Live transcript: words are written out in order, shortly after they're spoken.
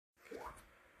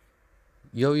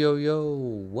Yo, yo, yo,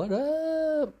 what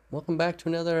up? Welcome back to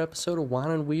another episode of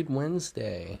Wine and Weed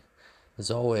Wednesday.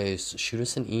 As always, shoot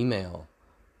us an email,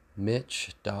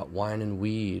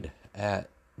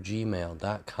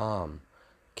 mitch.wineandweed@gmail.com.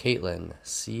 Caitlin,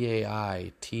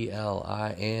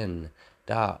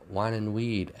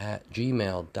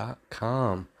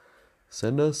 CAITLIN.wineandweed@gmail.com.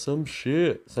 Send us some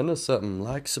shit. Send us something.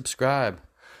 Like, subscribe.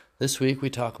 This week we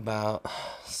talk about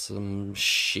some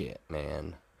shit,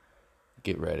 man.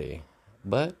 Get ready.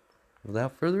 But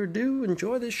without further ado,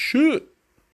 enjoy this shit.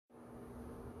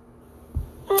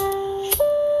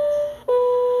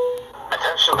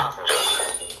 Attention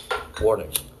passengers.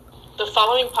 Warning. The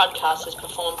following podcast is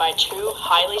performed by two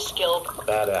highly skilled...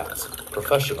 Badass.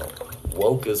 Professional.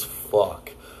 Woke as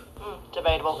fuck.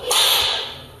 Debatable.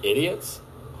 Idiots?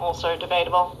 Also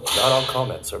debatable. Not all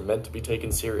comments are meant to be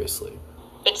taken seriously.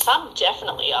 But some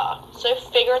definitely are, so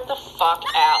figure it the fuck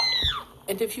out.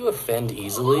 And if you offend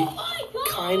easily,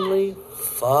 kindly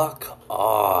fuck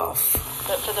off.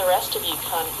 But for the rest of you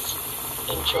cunts,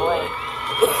 enjoy.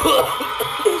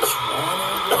 It's Wine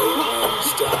and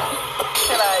Wednesday.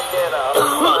 Can I get a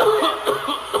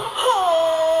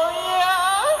oh,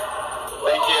 yeah?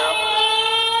 Thank you.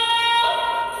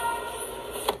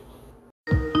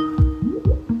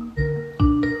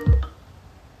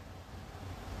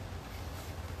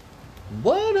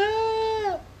 What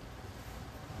up?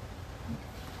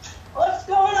 What's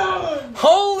going on?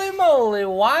 Holy moly,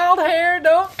 wild hair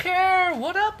don't care.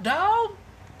 What up, dog?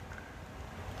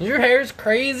 Your hair's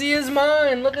crazy as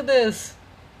mine. Look at this.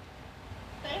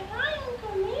 Say hi,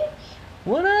 Uncle Mitch.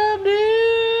 What up,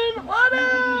 dude? What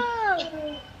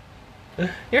up?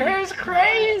 Your hair's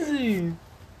crazy.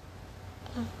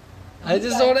 I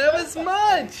just don't have as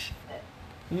much.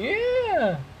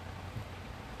 Yeah.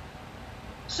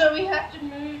 So we have to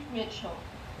move Mitchell.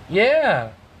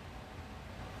 Yeah.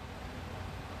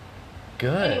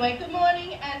 Good. Anyway, good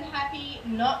morning and happy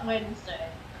not Wednesday.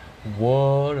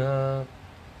 What up?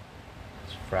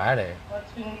 It's Friday.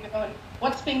 What's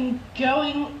been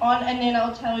going on? And then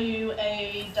I'll tell you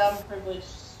a dumb privileged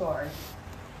story.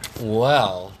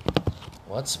 Well,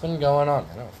 what's been going on?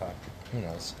 I don't fuck. Who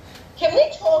knows? Can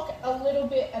we talk a little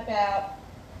bit about?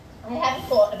 I had a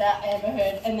thought about Amber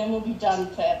Heard, and then we'll be done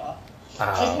forever.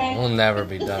 Oh, Okay. we'll never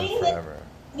be The done thing forever.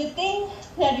 The thing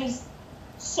that is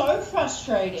so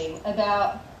frustrating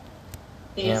about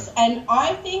this, and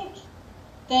I think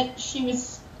that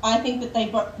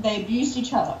they abused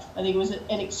each other. I think it was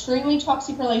an extremely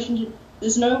toxic relationship.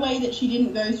 There's no way that she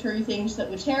didn't go through things that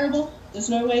were terrible. There's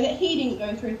no way that he didn't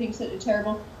go through things that were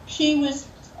terrible. She was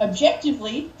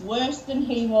objectively worse than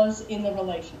he was in the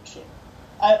relationship.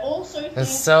 I also think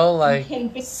It's so, you can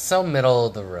be- so middle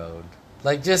of the road.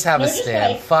 Like, just have No, a just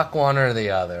stand. like- Fuck one or the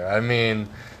other. I mean,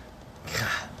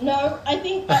 No, I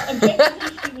think that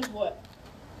objectively she was worse.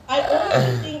 I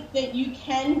also think that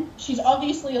she's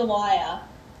obviously a liar,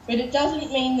 but it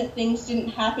doesn't mean that things didn't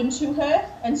happen to her.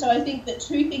 And so I think that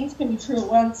two things can be true at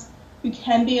once. You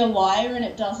can be a liar, and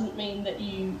it doesn't mean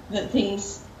that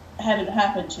things haven't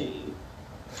happened to you,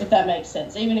 if that makes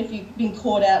sense. Even if you've been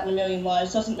caught out in a million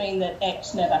lies, doesn't mean that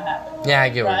X never happened. yeah, I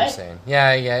get what you're Right? saying. Yeah,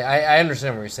 I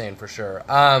understand what you're saying for sure.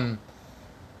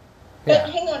 But Yeah.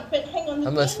 hang on.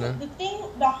 I'm listening.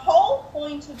 The whole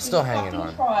point of Still this hanging fucking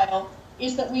on. trial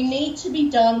is that we need to be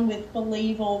done with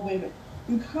believe all women.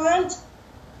 You can't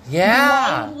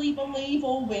Yeah. blindly believe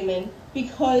all women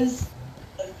because,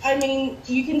 I mean,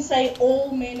 you can say all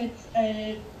men.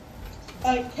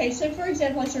 Okay, so for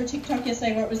example, I saw a TikTok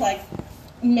yesterday where it was like,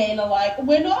 men are like,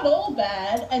 we're not all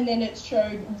bad, and then it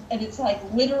showed, and it's like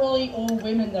literally all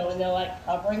women though, and they're like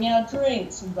covering our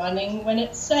drinks, running when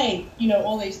it's safe,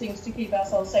 all these things to keep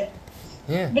ourselves safe.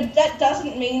 Yeah. But that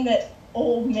doesn't mean that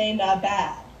all men are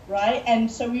bad, right? And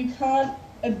so you can't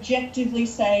objectively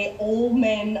say all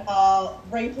men are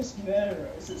rapist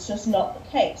murderers. It's just not the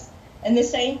case. And the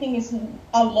same thing is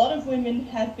a lot of women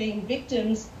have been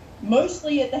victims,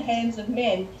 mostly at the hands of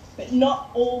men, but not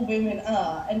all women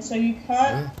are. And so you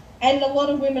can't, and a lot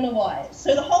of women are liars.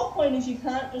 So the whole point is you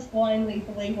can't just blindly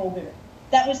believe all women.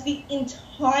 That was the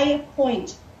entire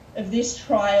point of this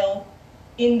trial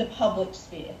in the public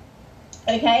sphere.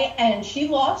 Okay, and she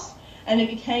lost, and it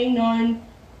became known,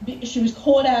 she was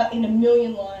caught out in a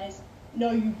million lies.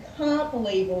 No, you can't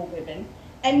believe all women.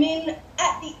 And then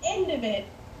at the end of it,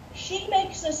 she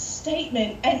makes a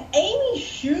statement, and Amy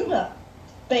Schumer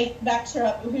backs her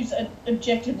up, who's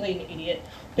objectively an idiot.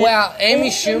 But Well, Amy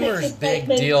also makes a Schumer's big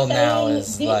statement deal now saying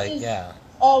is this like, is, yeah.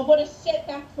 Oh, what a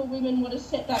setback for women, what a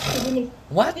setback for women.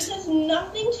 What? This has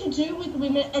nothing to do with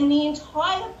women, and the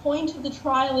entire point of the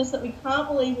trial is that we can't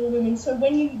believe all women. So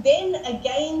when you then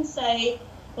again say,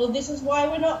 well, this is why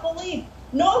we're not believed,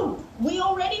 No, we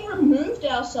already removed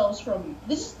ourselves from.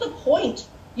 This is the point.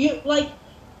 You like,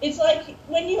 it's like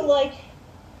when you like.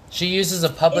 She uses a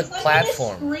public it's like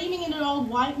platform. When they're screaming at an old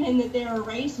white man that they're a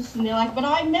racist, and they're like, "But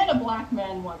I met a black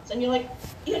man once," and you're like,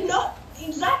 "You're not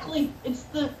exactly." It's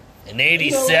the. In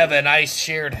 '87, I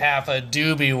shared half a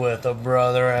Doobie with a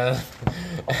brother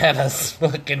at a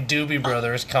fucking Doobie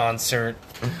Brothers concert.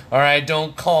 All right,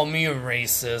 don't call me a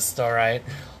racist. All right,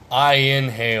 I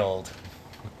inhaled.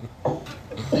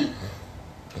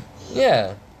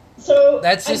 Yeah. So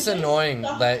that's just annoying.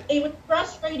 It was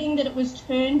frustrating that it was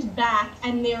turned back,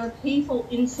 and there are people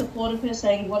in support of her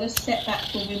saying, "What a setback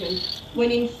for women,"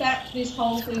 when in fact this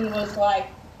whole thing was like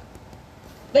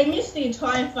they missed the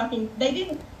entire fucking.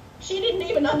 She didn't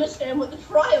even understand what the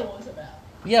trial was about.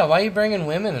 Yeah, why are you bringing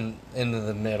women into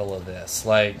the middle of this?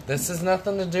 Like, this has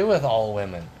nothing to do with all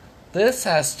women. This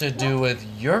has to do with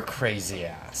your crazy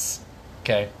ass.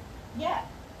 Okay? Yeah.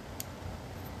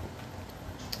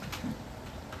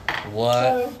 What?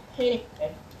 So, anyway,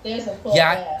 there's a thought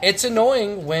there. It's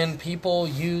annoying when people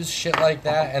use shit like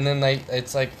that, and then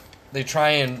it's like they try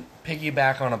and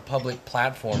piggyback on a public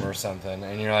platform or something,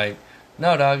 and you're like,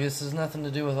 no, dog, this has nothing to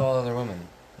do with all other women.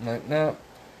 I'm like, no.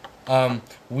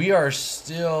 We are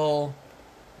still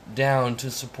down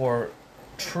to support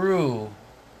true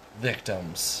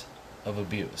victims of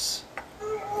abuse.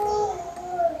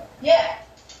 Yeah.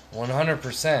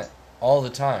 100%, all the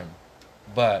time.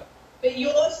 But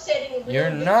you're setting a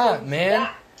you're not, man.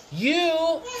 Back.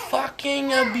 You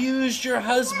fucking abused your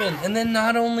husband. And then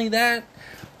not only that,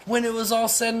 when it was all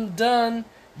said and done,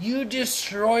 you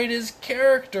destroyed his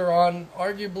character on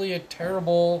arguably a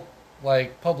terrible,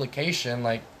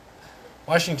 publication.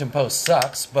 Washington Post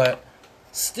sucks, but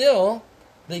still,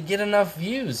 they get enough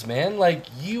views, man.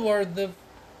 You are the...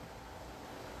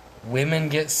 Women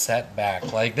get set back.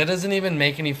 That doesn't even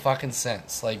make any fucking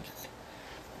sense.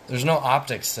 There's no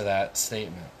optics to that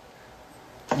statement.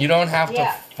 You don't have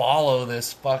to follow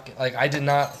this fucking... I did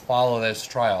not follow this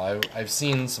trial. I've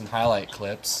seen some highlight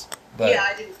clips, but... Yeah,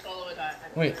 I didn't follow it.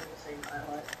 Wait.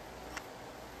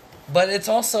 But it's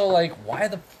also, why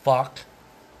the fuck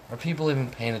are people even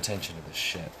paying attention to this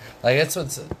shit? That's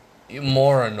what's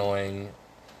more annoying.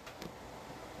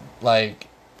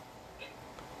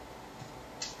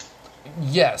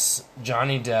 Yes,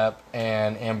 Johnny Depp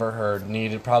and Amber Heard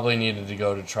probably needed to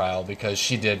go to trial because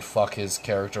she did fuck his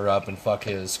character up and fuck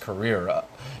his career up.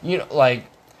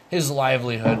 His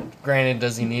livelihood. Granted,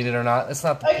 does he need it or not? That's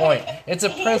not the point. It's a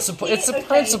principle. It's the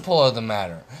principle of the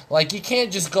matter. You can't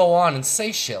just go on and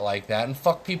say shit like that and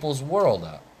fuck people's world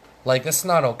up. That's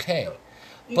not okay.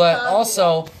 But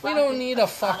also, we don't need a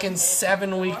fucking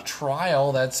 7-week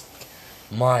trial. That's...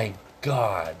 My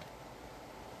God.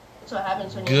 That's what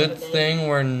happens when Good thing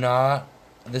we're not...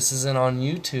 This isn't on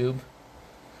YouTube.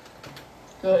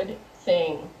 Good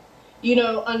thing.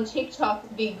 On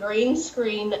TikTok, the green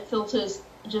screen that filters,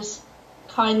 just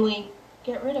kindly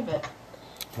get rid of it.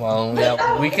 Well,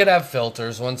 yeah, we could have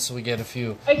filters once we get a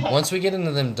few... Okay. Once we get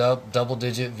into them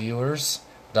double-digit viewers,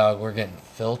 dog, we're getting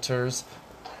filters.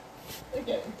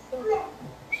 Okay,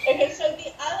 so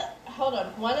the other... Hold on,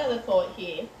 one other thought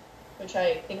here, which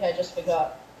I think I just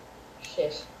forgot.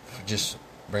 Shit. Just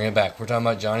bring it back. We're talking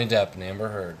about Johnny Depp and Amber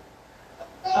Heard.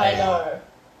 I know.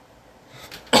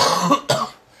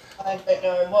 I don't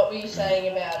know. What were you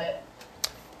saying about it?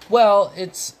 Well,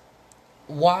 it's...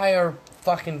 Why are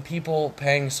fucking people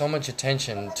paying so much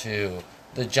attention to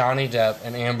the Johnny Depp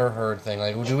and Amber Heard thing?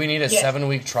 Do we need a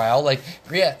 7-week trial?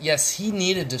 Yes, he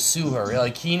needed to sue her.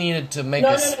 He needed to make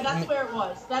No, that's where it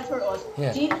was. That's where it was.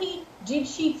 Yeah. Did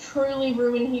she truly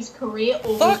ruin his career,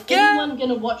 or was anyone going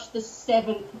to watch the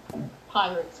 7th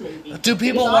Pirates movie? Do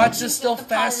people watch this still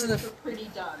fast enough? Pretty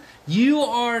done. You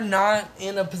are not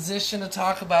in a position to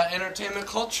talk about entertainment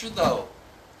culture, though.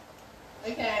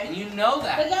 Okay. And you know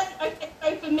that. But that's okay.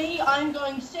 So for me, I'm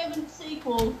going 7th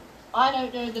sequel. I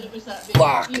don't know that it was that big.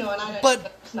 Fuck. And I don't know if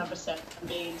it's number 7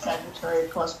 being Sagittarius,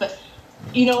 of course, but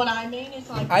you know what I mean?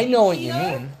 It's I know what you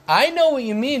mean. I know what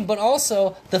you mean, but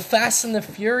also the Fast and the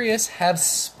Furious have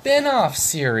spin-off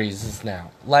series now.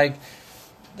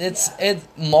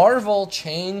 Marvel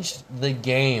changed the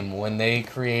game when they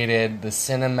created the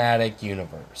cinematic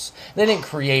universe. They didn't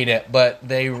create it, but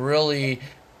they really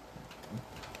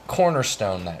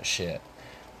cornerstone that shit.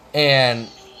 And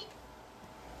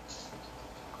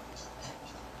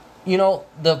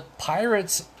the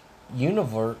Pirates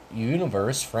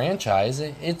universe franchise,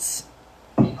 it's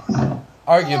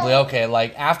arguably okay.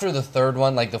 After the 3rd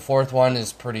one, the 4th one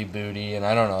is pretty booty, and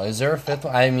I don't know, is there a 5th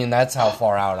one? I mean, that's how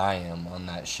far out I am on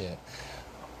that shit.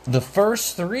 The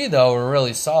first three though are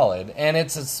really solid, and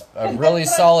it's a really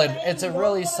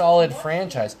solid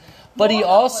franchise. But he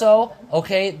also,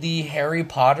 okay, the Harry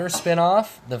Potter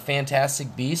spinoff, the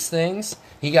Fantastic Beasts things,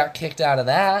 he got kicked out of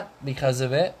that because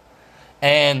of it.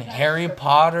 And Harry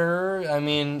Potter, I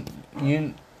mean,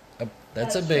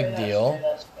 that's a big deal.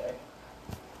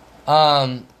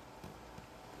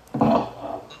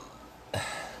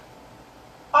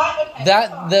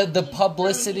 The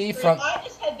publicity from. I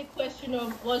just had the question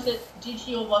of did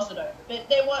she or was it over? But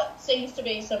there seems to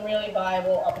be some really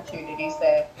viable opportunities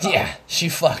there. Yeah, she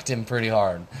fucked him pretty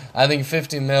hard. I think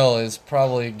 50 mil is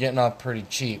probably getting off pretty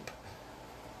cheap.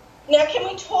 Now, can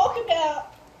we talk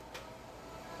about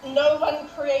no one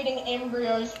creating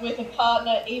embryos with a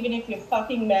partner, even if you're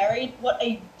fucking married? What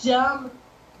a dumb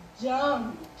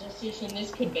decision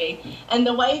this could be. And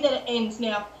the way that it ends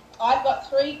now. I've got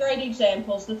three great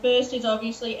examples. The first is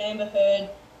obviously Amber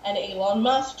Heard and Elon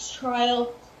Musk's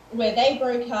trial, where they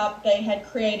broke up. They had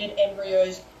created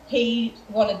embryos. He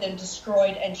wanted them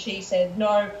destroyed, and she said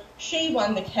no. She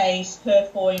won the case. Her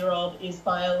 4-year-old is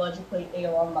biologically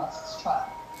Elon Musk's child.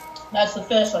 That's the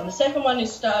first one. The second one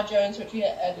is Star Jones, which we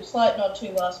had a slight nod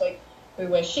to last week,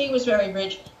 where she was very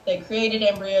rich. They created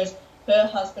embryos. Her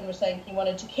husband was saying he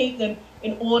wanted to keep them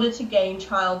in order to gain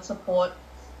child support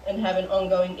and have an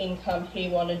ongoing income. He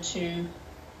wanted to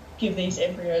give these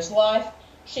embryos life.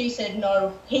 She said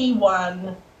no, he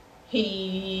won.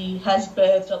 He has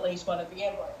birthed at least one of the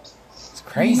embryos. It's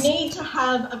crazy. You need to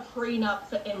have a prenup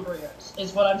for embryos,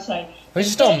 is what I'm saying. We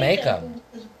just don't make them.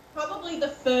 Probably the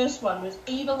first one was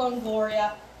Eva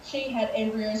Longoria. She had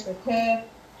embryos with her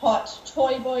hot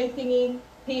toy boy thingy.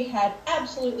 He had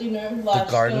absolutely no life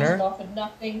skills and offered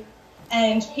nothing.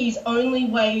 And his only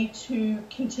way to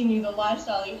continue the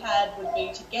lifestyle he had would be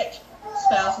to get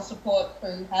spousal support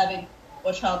through having,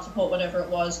 or child support, whatever it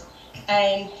was.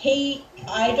 And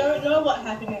I don't know what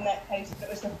happened in that case, but it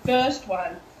was the first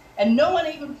one. And no one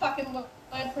even fucking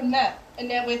learned from that. And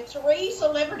now we're 3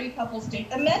 celebrity couples deep.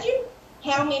 Imagine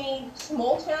how many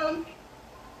small town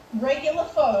regular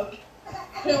folk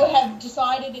who have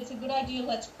decided it's a good idea,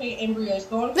 let's create embryos.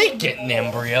 They getting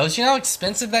embryos. You know how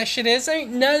expensive that shit is?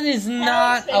 That is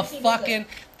not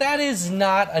that is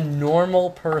not a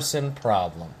normal person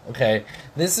problem, okay?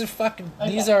 This is fucking,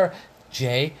 okay. These are,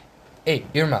 hey,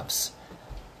 earmuffs.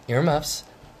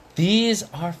 These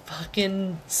are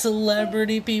fucking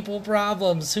celebrity people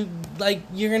problems who, like,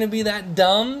 you're gonna be that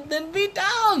dumb? Then be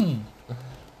dumb!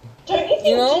 Don't you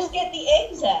think just get the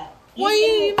eggs out?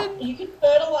 You could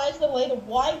fertilize them later.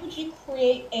 Why would you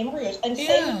create embryos? And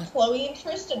same with Chloe and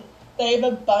Tristan. They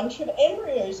have a bunch of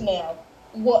embryos now.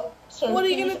 What are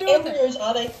you going to do with embryos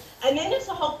are they? And then it's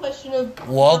a whole question of...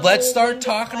 Well, let's start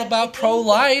talking about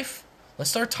pro-life. Let's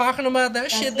start talking about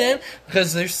that shit then.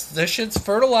 Because this shit's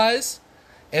fertilized.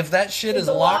 If that shit is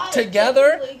locked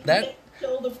together...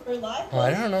 Kill the pro-life.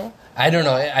 I don't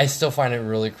know. I still find it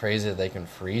really crazy that they can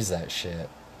freeze that shit.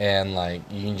 And, like,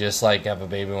 you can just, like, have a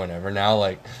baby whenever. Now,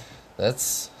 like,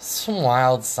 that's some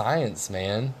wild science,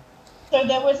 man. So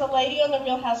there was a lady on The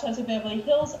Real Housewives of Beverly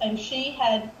Hills, and she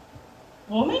had...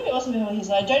 Well, maybe it wasn't Beverly Hills.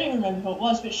 I don't even remember who it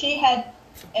was. But she had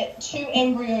 2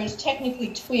 embryos,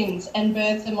 technically twins, and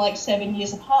birthed them, like, 7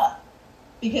 years apart.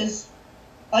 Because,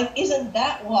 like, isn't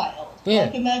that wild? Yeah.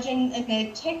 Like, imagine if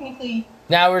they're technically...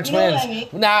 Now we're twins. You know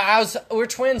what I mean? We're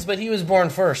twins, but he was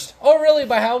born first. Oh, really?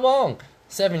 By how long?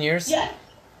 7 years? Yeah.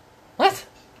 What?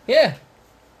 Yeah.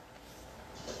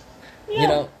 You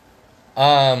know,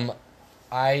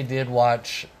 I did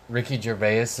watch Ricky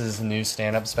Gervais's new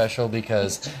stand-up special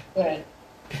because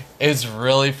it's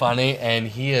really funny, and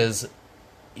he is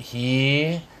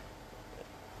pretty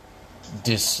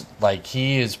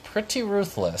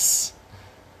ruthless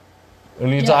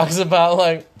when he talks about,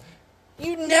 like,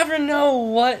 you never know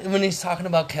when he's talking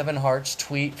about Kevin Hart's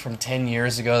tweet from 10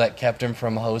 years ago that kept him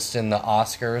from hosting the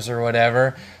Oscars or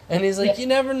whatever. And he's like, you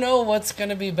never know what's going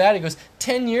to be bad. He goes,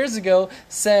 10 years ago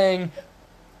saying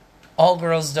all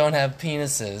girls don't have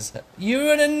penises. You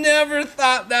would have never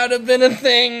thought that would have been a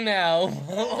thing now.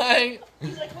 Like,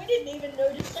 he's like, we didn't even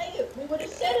know to say it. We would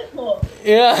have said it more.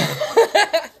 Yeah.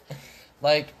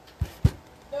 Like.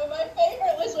 No, my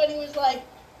favorite was when he was like,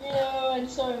 and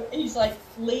so he's like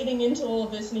leading into all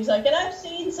of this, and he's like, and I've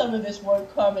seen some of this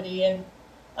woke comedy, and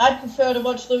I'd prefer to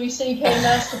watch Louis C.K.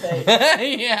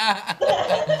 masturbate. Yeah.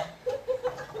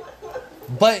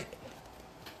 But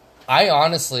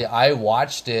I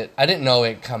watched it. I didn't know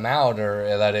it come out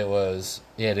or that it was,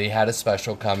 they had a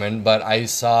special coming, but I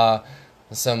saw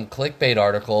some clickbait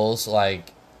articles,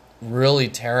 like, really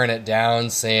tearing it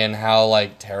down, saying how,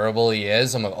 like, terrible he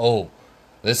is. I'm like, oh,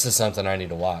 this is something I need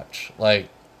to watch. Like,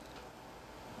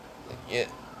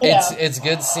 It's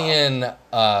good seeing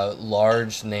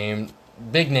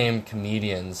big name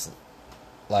comedians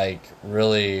like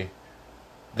really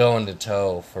going to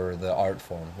toe for the art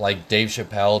form. Like Dave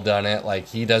Chappelle done it. Like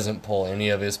he doesn't pull any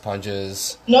of his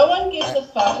punches. No one gives a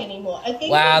fuck anymore. I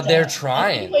think. Wow, they're I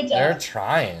trying. think we're done. They're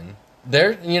trying.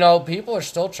 People are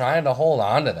still trying to hold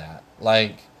on to that.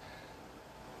 Like.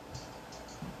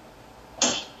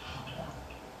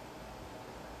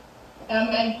 Our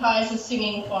magpies are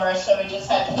singing for us, so we just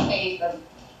have to feed them.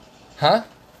 Huh?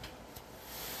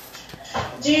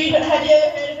 Have you ever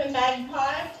heard of a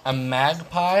magpie? A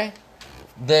magpie?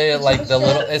 They like the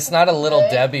little. It's not a Little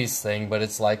Debbie's thing, but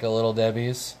it's like a Little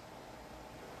Debbie's.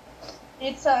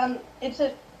 It's an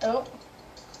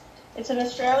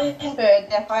Australian bird.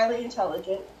 They're highly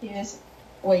intelligent.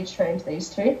 We trained these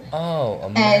two. Oh, a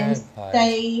magpie.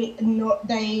 magpie. And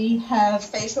they have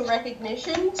facial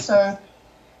recognition, so.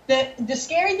 The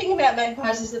scary thing about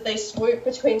magpies is that they swoop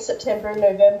between September and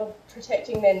November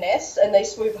protecting their nest, and they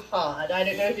swoop hard. I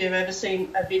don't know if you've ever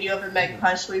seen a video of a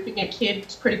magpie swooping a kid.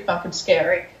 It's pretty fucking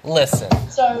scary. Listen,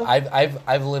 so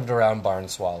I've lived around barn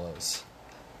swallows.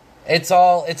 It's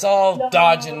all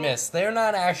dodge and miss. They're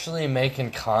not actually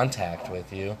making contact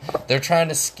with you. They're trying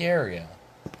to scare you.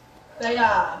 They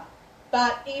are.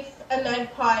 But if a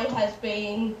magpie has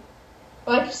been...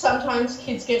 Like, sometimes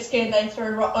kids get scared, they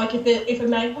throw... Like, if a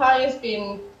magpie has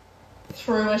been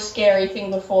through a scary thing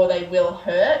before, they will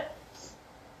hurt.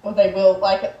 Or they will,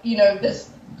 there's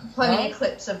plenty of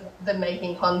clips of them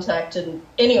making contact, and...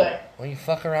 Anyway. Well, you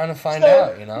fuck around and find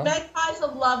out, Magpies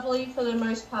are lovely for the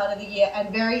most part of the year, and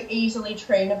very easily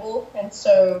trainable, and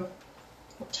so...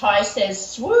 Ty says,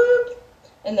 swoop!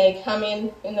 And they come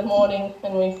in the morning,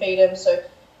 and we feed them, so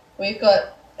we've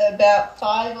got... about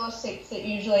 5 or 6 that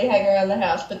usually hang around the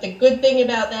house. But the good thing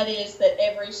about that is that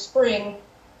every spring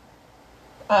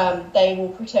they will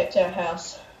protect our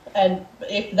house. And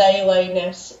if they lay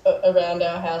nests around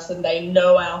our house, then they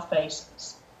know our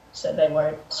faces, so they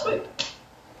won't swoop.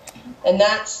 And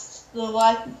that's the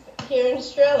life here in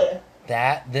Australia.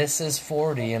 This is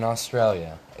 40 in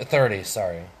Australia. 30,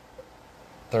 sorry.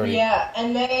 30. Yeah,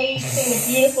 and they sing a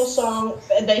beautiful song.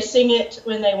 They sing it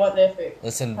when they want their food.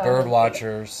 Listen, bird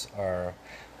watchers are...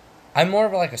 I'm more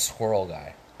of like a squirrel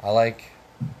guy.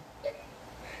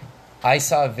 I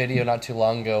saw a video not too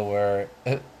long ago where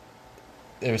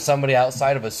there was somebody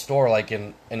outside of a store, like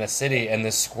in a city, and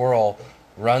this squirrel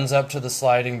runs up to the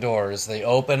sliding doors. They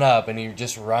open up, and he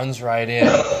just runs right in.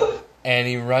 And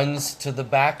he runs to the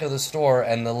back of the store,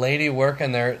 and the lady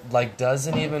working there,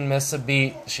 doesn't even miss a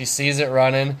beat. She sees it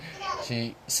running.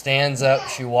 She stands up.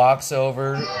 She walks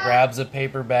over, grabs a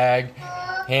paper bag,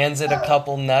 hands it a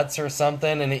couple nuts or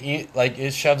something, and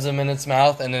it shoves them in its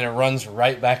mouth, and then it runs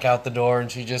right back out the door.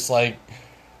 And she just,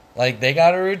 they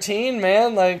got a routine,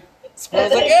 man.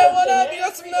 Squirrel's like, yeah, what up? You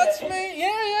got some nuts for me?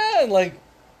 Yeah.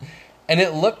 And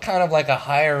it looked kind of like a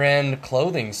higher-end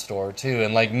clothing store, too,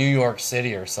 in, New York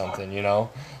City or something,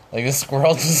 Like a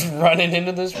squirrel just running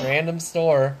into this random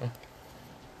store.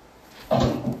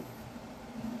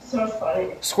 So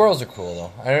funny. Squirrels are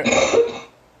cool, though.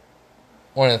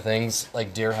 One of the things,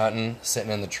 like deer hunting,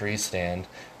 sitting in the tree stand,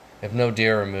 if no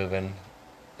deer are moving,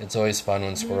 it's always fun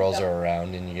when squirrels are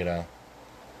around, and you get to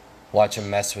watch them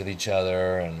mess with each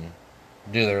other and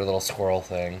do their little squirrel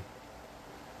thing.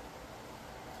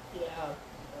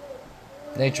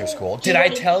 Nature's cool. Did I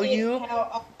tell you?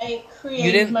 How I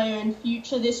created my own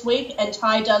future this week, and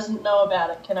Ty doesn't know about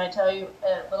it. Can I tell you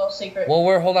a little secret?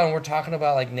 Well, hold on. We're talking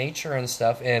about nature and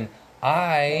stuff, and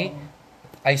I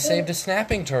saved a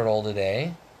snapping turtle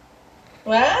today.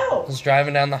 Wow! I was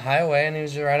driving down the highway, and he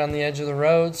was right on the edge of the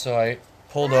road, so I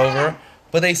pulled over.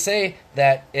 But they say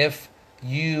that if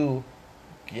you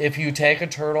take a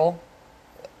turtle,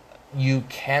 you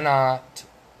cannot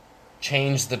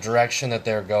change the direction that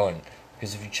they're going.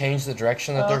 Because if you change the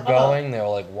direction that they're going,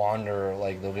 they'll wander,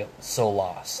 they'll get so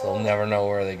lost. They'll never know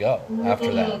where they go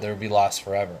after that. They'll be lost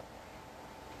forever.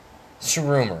 It's a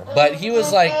rumor. But he was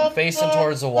facing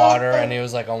towards the water, and he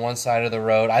was on one side of the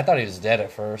road. I thought he was dead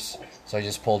at first, so I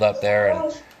just pulled up there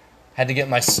and had to get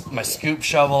my scoop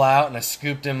shovel out, and I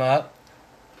scooped him up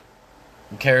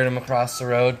and carried him across the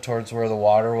road towards where the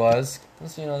water was.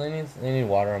 Because, they need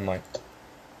water. I'm like,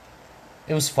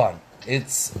 it was fun.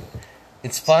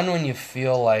 It's fun when you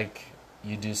feel like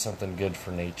you do something good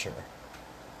for nature.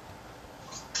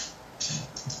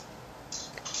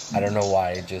 I don't know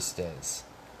why, it just is.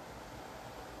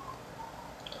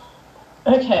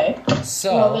 Okay.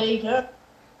 So, well, there you go.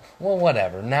 Well,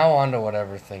 whatever. Now on to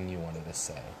whatever thing you wanted to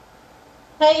say.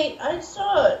 Hey, I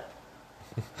saw it.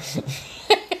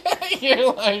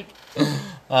 You're like,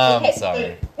 Okay,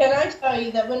 Sorry. so can I tell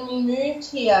you that when we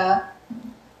moved here,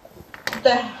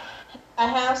 a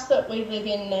house that we live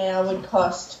in now would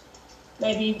cost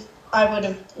maybe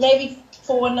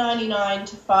 $499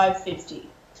 to $550.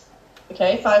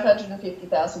 Okay,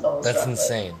 $550,000. That's roughly.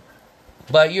 insane.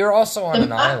 But you're also on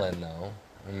an island, though.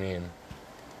 I mean,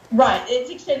 right?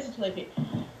 It's expensive to live here.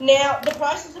 Now the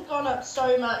prices have gone up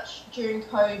so much during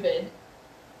COVID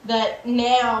that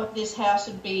now this house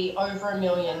would be over $1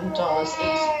 million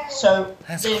easy. So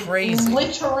That's they've crazy.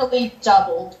 literally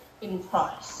doubled in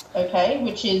price. Okay,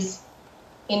 which is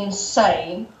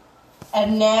insane.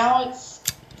 And now it's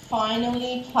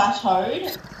finally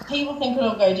plateaued. People think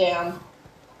it'll go down.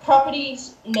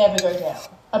 Properties never go down.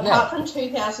 Apart from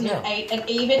 2008, and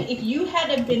even if you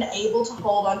hadn't been able to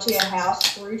hold onto your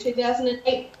house through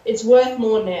 2008, it's worth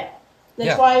more now.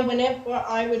 That's why whenever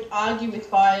I would argue with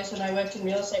buyers when I worked in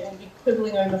real estate, we'd be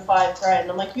quibbling over $5,000.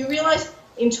 I'm like, you realize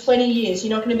in 20 years,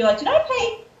 you're not going to be like, did I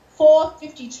pay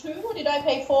 $452 or did I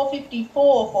pay $454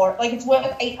 for it? Like, it's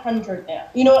worth $800 now.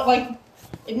 You know what? Like,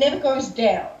 it never goes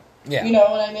down. yeah. You know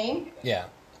what I mean? Yeah.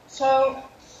 So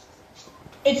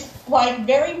it's like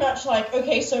very much like,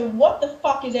 okay, so what the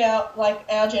fuck is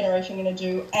our generation going to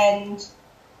do? And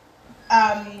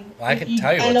I can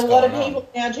tell you and what's a lot of going people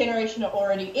in our generation are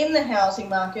already in the housing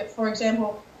market. For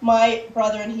example, my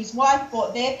brother and his wife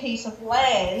bought their piece of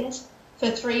land for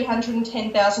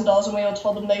 $310,000, and we all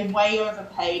told them they way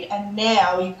overpaid. And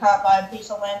now you can't buy a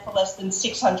piece of land for less than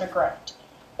 $600,000.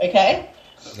 Okay?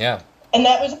 Yeah. And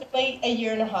that was only a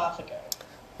year and a half ago.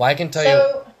 Well, I can tell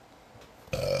you.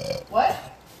 What?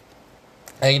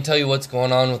 I can tell you what's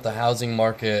going on with the housing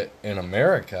market in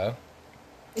America.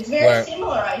 It's very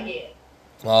similar, I hear.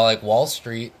 Well, like Wall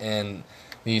Street and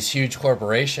these huge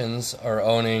corporations are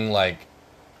owning like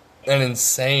an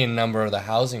insane number of the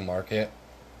housing market.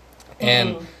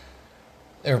 And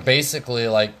they're basically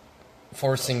like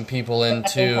forcing people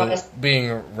into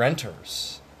being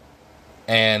renters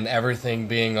and everything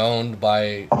being owned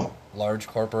by large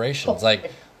corporations.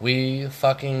 Like, we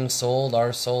fucking sold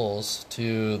our souls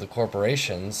to the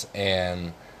corporations,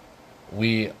 and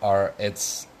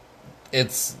it's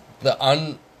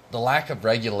the lack of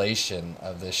regulation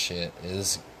of this shit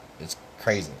is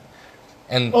crazy.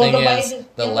 And the thing is,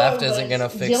 the left isn't going to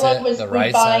fix it, the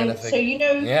right's not going to fix it. So, you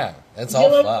know, yeah, it's Zillow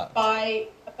all fucked. would buy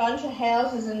a bunch of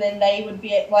houses and then they would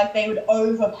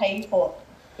overpay for them,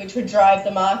 which would drive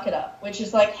the market up, which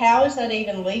is like, how is that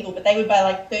even legal? But they would buy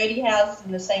like 30 houses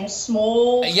in the same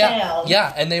small town.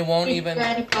 Yeah, and they won't even...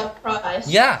 price.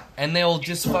 Yeah, and they'll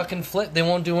just fucking flip. They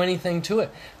won't do anything to it.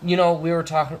 You know, we were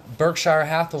talking Berkshire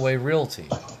Hathaway Realty,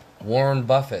 Warren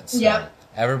Buffett's. Yeah.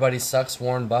 Everybody sucks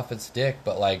Warren Buffett's dick,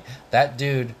 but like, that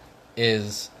dude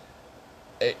is...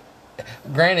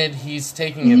 granted, he's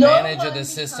taking advantage of the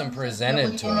system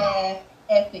presented to him.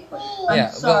 Ethically. Yeah,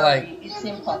 sorry, but like, it's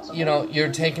impossible. you know,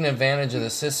 you're taking advantage of the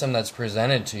system that's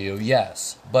presented to you,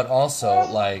 yes, but also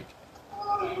like,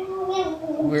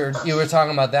 you were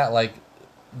talking about that, like,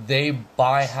 they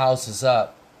buy houses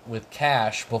up with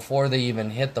cash before they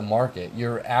even hit the market.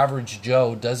 Your average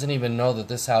Joe doesn't even know that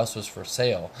this house was for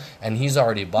sale, and he's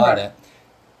already bought it.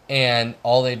 And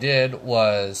all they did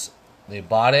was they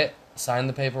bought it, signed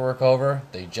the paperwork over,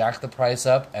 they jacked the price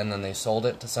up, and then they sold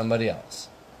it to somebody else.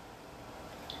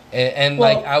 And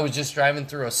well, like, I was just driving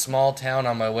through a small town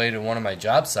on my way to one of my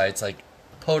job sites, like,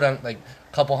 podunk, like,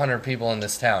 a couple hundred people in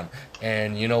this town.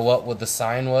 And you know what the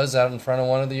sign was out in front of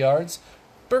one of the yards?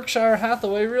 Berkshire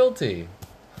Hathaway Realty.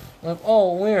 Like,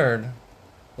 oh, weird.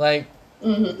 Like,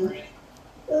 the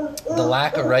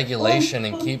lack of regulation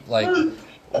and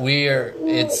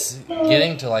it's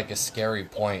getting to like a scary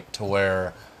point to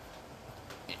where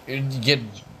you get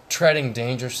treading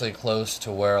dangerously close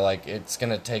to where like it's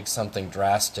gonna take something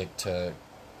drastic to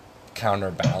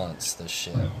counterbalance this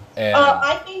shit. And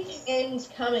I think the end's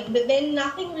coming, but then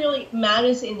nothing really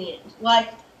matters in the end. Like,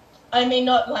 I mean,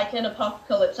 not like an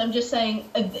apocalypse. I'm just saying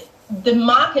the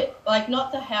market, like,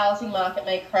 not the housing market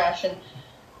may crash. And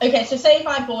okay, so say if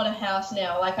I bought a house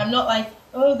now, like, I'm not like,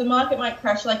 oh, the market might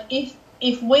crash. Like, I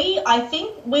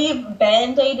think we've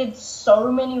band-aided so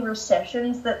many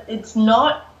recessions that it's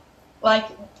not like,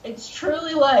 it's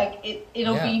truly like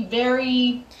it'll be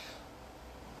very.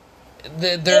 We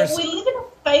live in a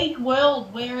fake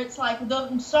world where it's like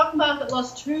the stock market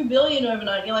lost $2 billion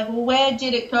overnight. You're like, well, where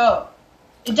did it go?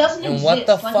 It doesn't exist. And what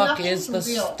the like, fuck is the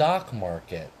real. stock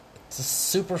market? It's a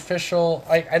superficial...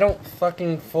 I don't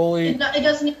fucking fully... It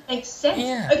doesn't even make sense.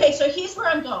 Yeah. Okay, so here's where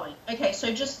I'm going. Okay,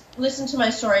 so just listen to my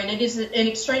story, and it is an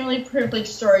extremely privileged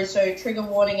story, so trigger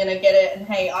warning, and I get it. And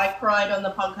hey, I cried on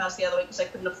the podcast the other week because I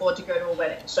couldn't afford to go to a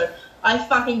wedding. So I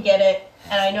fucking get it,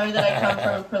 and I know that I come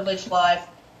from a privileged life,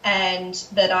 and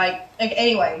that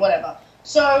anyway, whatever.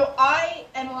 So I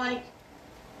am like,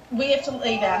 we have to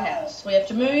leave our house. We have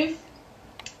to move,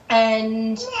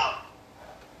 and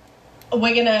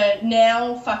we're gonna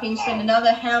now fucking spend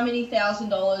another how many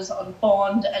 $1,000s on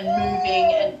bond and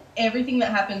moving and everything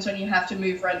that happens when you have to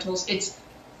move rentals. It's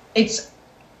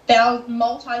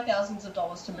multi-thousands of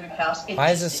dollars to move house.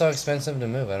 Why is it so expensive to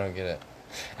move? I don't get it.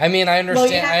 I mean, I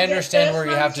understand where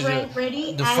you have to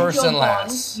do the first and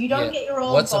last. You don't get your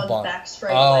old bond back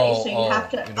straight away, so you have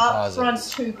to upfront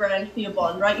 $2,000 for your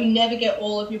bond, right? You never get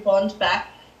all of your bond back.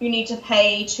 You need to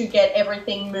pay to get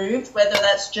everything moved, whether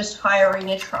that's just hiring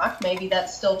a truck. Maybe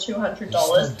that's still $200. You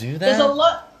still do that? There's a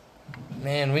lot.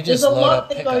 Man, there's a lot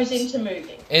that goes into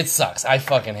moving. It sucks. I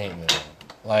fucking hate moving.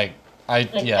 Like,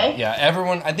 yeah.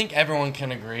 Everyone, I think everyone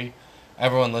can agree.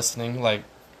 Everyone listening, like,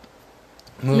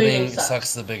 moving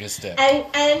sucks the biggest dick.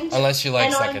 And unless you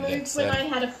like second dicks. dicks. When I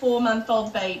had a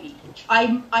 4-month-old baby,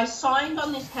 I signed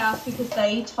on this house because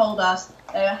they told us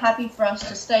they were happy for us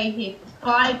to stay here for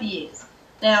 5 years.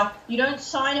 Now, you don't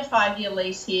sign a 5-year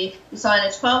lease here. You sign a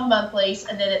 12-month lease,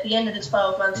 and then at the end of the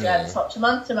 12 months, you add it to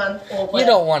month or whatever. You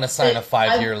don't want to sign a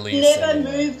 5-year lease. I never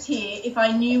moved here if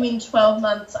I knew in 12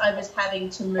 months I was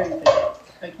having to move again.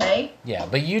 Okay? Yeah,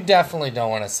 but you definitely don't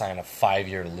want to sign a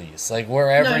 5-year lease. Like,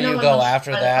 wherever you go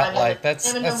after that, like,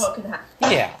 that's... Never know what could happen.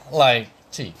 Yeah, like,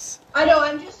 jeez. I know,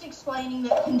 I'm just explaining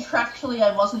that contractually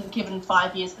I wasn't given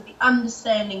 5 years, but the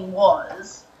understanding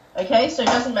was... Okay, so it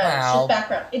doesn't matter. It's just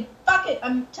background. Fuck it,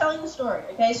 I'm telling the story,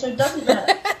 okay? So it doesn't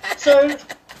matter. So...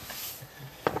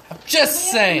 I'm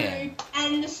just saying.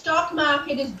 And the stock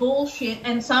market is bullshit,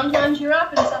 and sometimes you're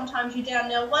up and sometimes you're down.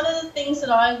 Now, one of the things that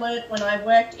I learned when I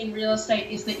worked in real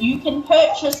estate is that you can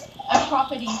purchase a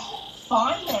property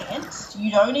financed.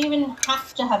 You don't even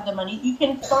have to have the money. You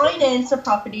can finance a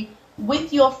property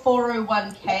with your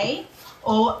 401k,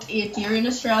 or if you're in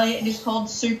Australia, it is called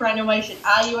superannuation.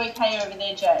 Are you okay over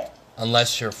there, Jay?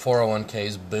 Unless your 401k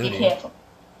is booty. Be careful.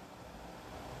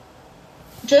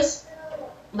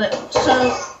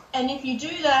 And if you do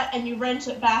that and you rent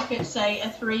it back at, say, a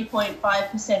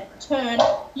 3.5% return,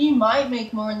 you might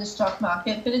make more in the stock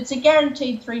market, but it's a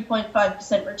guaranteed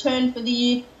 3.5% return for the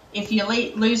year. If you're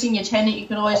losing your tenant, you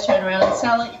can always turn around and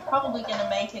sell it. You're probably going to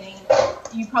make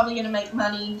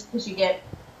money because you get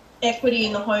equity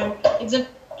in the home. It's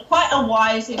quite a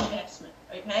wise investment,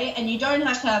 okay? And you don't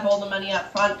have to have all the money up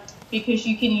front because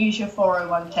you can use your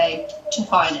 401k to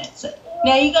finance it.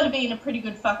 Now, you got to be in a pretty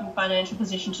good fucking financial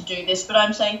position to do this, but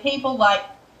I'm saying people like,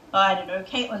 I don't know,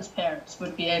 Caitlin's parents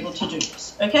would be able to do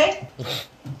this, okay?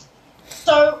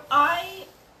 So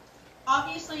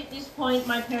obviously at this point,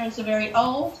 my parents are very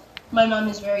old. My mum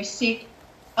is very sick.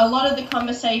 A lot of the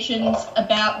conversations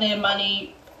about their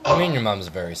money... I mean, your mum's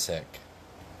very sick.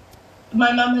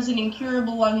 My mum has an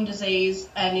incurable lung disease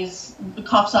and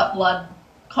coughs up blood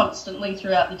constantly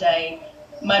throughout the day.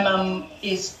 My mum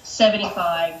is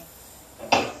 75.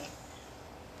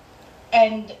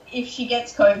 And if she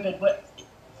gets COVID,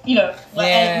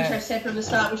 as we said from the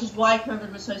start, which is why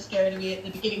COVID was so scary to me at the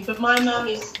beginning, but my mum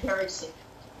is very sick.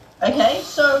 Okay,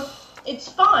 so it's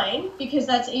fine because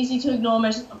that's easy to ignore.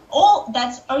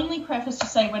 That's only preface to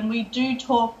say when we do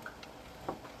talk.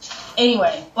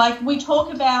 Anyway, like we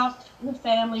talk about the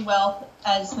family wealth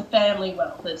as the family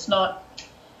wealth. It's not.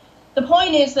 The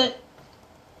point is that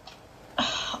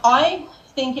I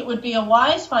think it would be a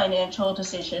wise financial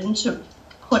decision to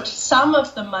put some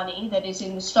of the money that is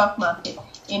in the stock market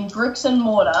in bricks and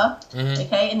mortar,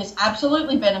 okay? And this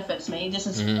absolutely benefits me. This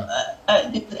is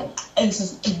this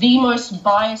is the most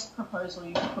biased proposal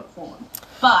you can put forward.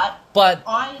 But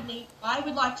I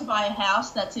would like to buy a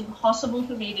house. That's impossible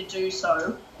for me to do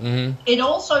so. It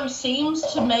also seems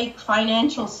to make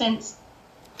financial sense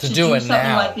to do something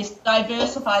now. Like this,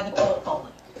 diversify the portfolio.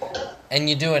 And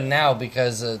you do it now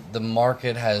because the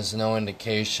market has no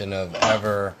indication of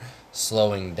ever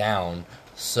slowing down.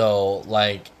 So,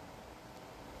 like,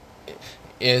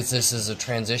 this is a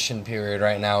transition period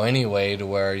right now anyway, to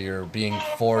where you're being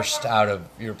forced out of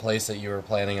your place that you were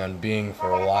planning on being for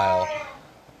a while.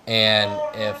 And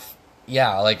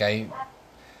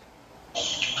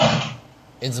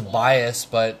it's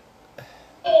biased, but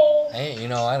hey,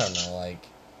 I don't know, like.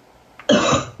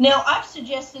 Now, I've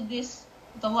suggested this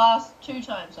the last 2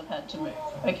 times I've had to move,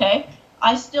 okay?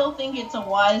 I still think it's a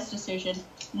wise decision.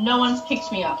 No one's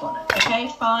picked me up on it, okay?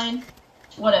 Fine,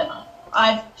 whatever.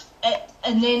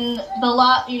 And then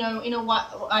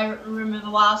I remember the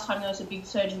last time there was a big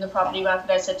surge in the property market,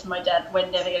 I said to my dad, we're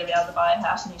never going to be able to buy a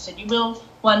house, and he said, you will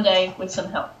one day with some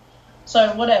help.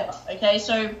 So, whatever, okay?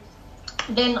 So,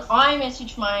 then I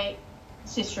message my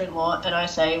sister-in-law, and I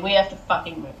say, we have to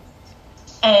fucking move.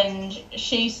 And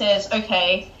she says,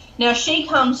 okay, now she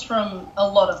comes from a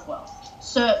lot of wealth,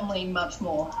 certainly much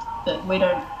more that we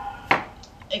don't.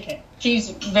 Okay, she's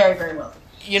very, very wealthy.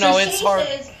 You know, so it's she hard.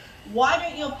 Says, why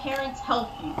don't your parents help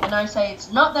you? And I say,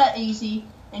 it's not that easy.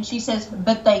 And she says,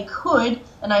 but they could.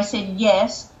 And I said,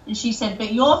 yes. And she said,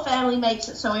 but your family makes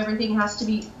it so everything has to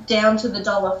be down to the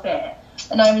dollar fair.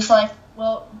 And I was like,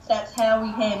 well, that's how we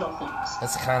handle things.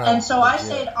 That's kind of. And so I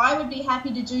said I would be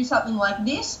happy to do something like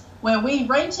this, where we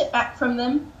rent it back from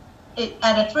them at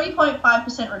a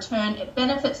 3.5% return. It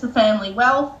benefits the family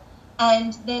wealth.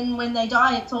 And then when they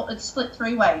die, it's split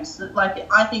three ways.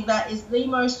 Like, I think that is the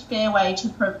most fair way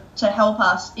to help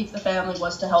us if the family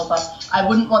was to help us. I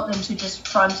wouldn't want them to just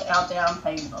front our down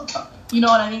payment on something. You know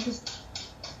what I mean?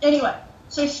 Anyway,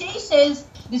 so she says,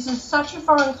 this is such a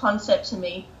foreign concept to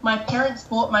me. My parents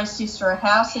bought my sister a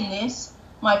house in this.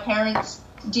 My parents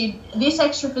did this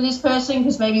extra for this person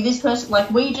because maybe this person,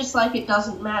 it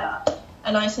doesn't matter.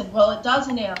 And I said, well, it does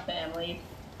in our family.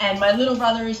 And my little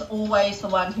brother is always the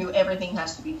one who everything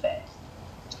has to be fair.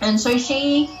 And so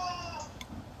she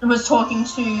was talking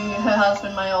to her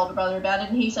husband, my older brother, about it,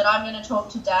 and he said, I'm going to talk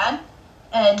to Dad.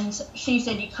 And she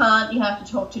said, you can't, you have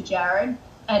to talk to Jared.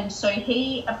 And so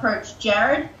he approached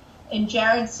Jared, and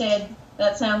Jared said,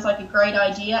 that sounds like a great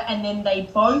idea. And then they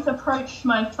both approached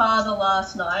my father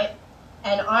last night,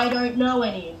 and I don't know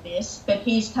any of this, but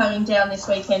he's coming down this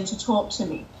weekend to talk to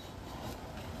me.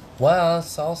 Well,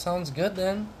 this all sounds good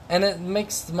then. And it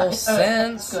makes the most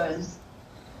sense. Good.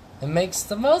 It makes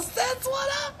the most sense. What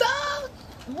up, dog?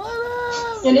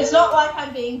 What up? And it's not like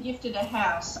I'm being gifted a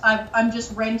house. I'm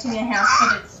just renting a house,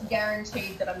 but it's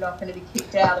guaranteed that I'm not going to be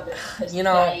kicked out of it.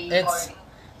 Because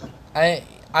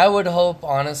I would hope,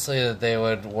 honestly, that they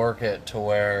would work it to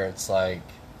where it's like,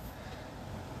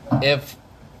 if...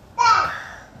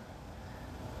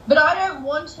 But I don't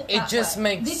want it. It just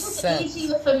makes sense. This is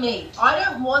easier for me. I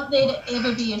don't want there to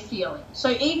ever be a feeling. So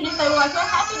even if they were like, we're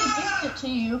happy to gift it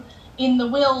to you in the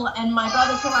will, and my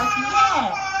brothers were like,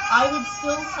 yeah, I would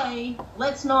still say,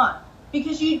 let's not.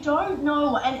 Because you don't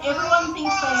know, and everyone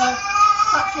thinks they are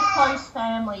such a close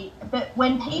family. But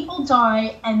when people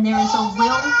die and there is a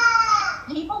will,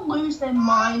 people lose their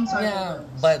minds over wills.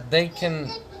 But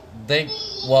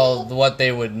what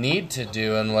they would need to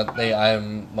do, and what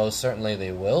most certainly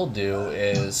they will do,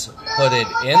 is put it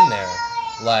in there.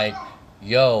 Like,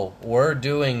 yo, we're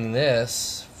doing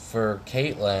this for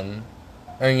Caitlin,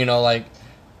 or,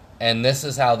 and this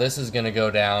is how this is going to go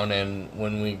down, and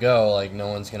when we go, no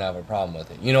one's going to have a problem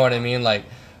with it. You know what I mean? Like,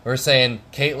 we're saying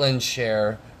Caitlin's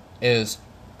share is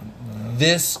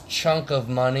this chunk of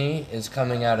money is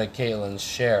coming out of Caitlin's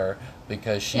share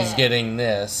because she's getting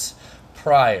this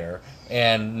prior,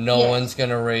 and no one's going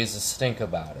to raise a stink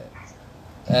about it.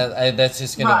 That's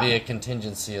just going to be a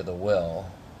contingency of the will,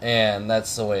 and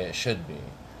that's the way it should be.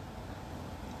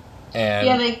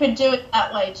 And they could do it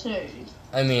that way too.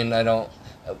 I mean, I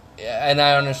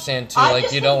understand too,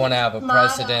 you don't want to have a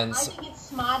precedence. I think it's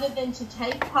smarter than to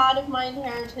take part of my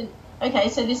inheritance. Okay,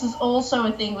 so this is also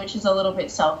a thing which is a little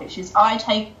bit selfish, is I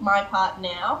take my part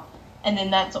now, and then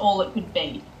that's all it could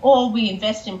be. Or we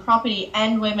invest in property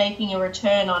and we're making a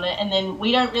return on it, and then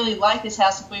we don't really like this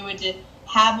house. If we were to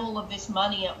have all of this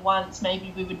money at once,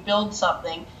 maybe we would build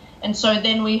something. And so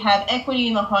then we have equity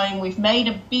in the home. We've made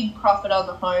a big profit on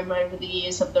the home over the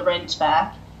years of the rent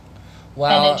back.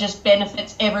 Well, and it just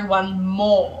benefits everyone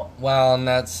more. Well, and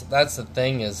that's the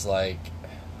thing is,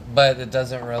 but it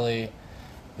doesn't really...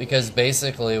 Because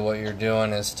basically what you're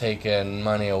doing is taking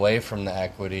money away from the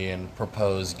equity and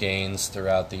propose gains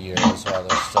throughout the years while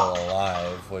they're still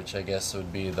alive, which I guess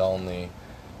would be the only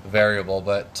variable.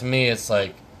 But to me, it's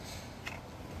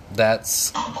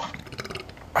that's...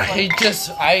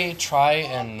 I try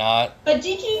and not... But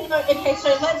did you know... Okay,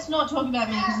 so let's not talk about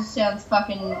me because it sounds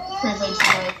fucking privileged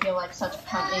and I feel like such a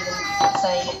cunt even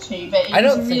saying it to you. But it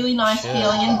was a really nice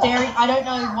feeling and very... I don't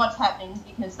know what's happening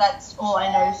because that's all I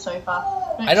know so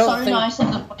far. But it's so nice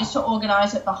of the boys to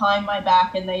organise it behind my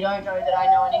back and they don't know that I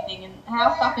know anything. And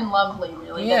how fucking lovely,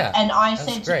 really. Yeah, and I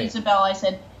said to Isabel, I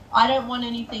said... I don't want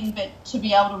anything but to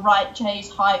be able to write Jay's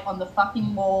height on the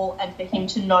fucking wall and for him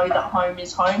to know that home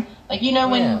is home.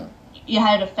 When you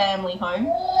had a family home?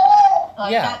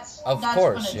 That's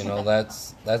course,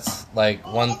 that's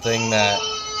one thing that,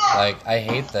 I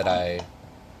hate that I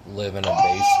live in a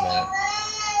basement,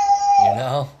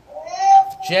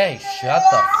 Jay, shut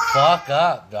the fuck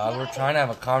up, dog. We're trying to have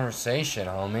a conversation,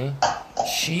 homie.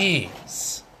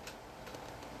 Jeez.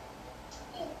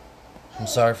 I'm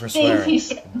sorry for swearing,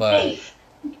 but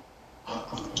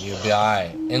you'll be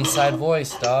alright. Inside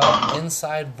voice, dog.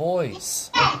 Inside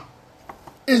voice.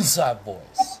 Inside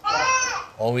voice.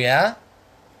 Oh, yeah?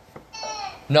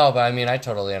 No, but I mean, I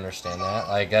totally understand that.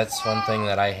 Like, that's one thing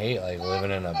that I hate, like,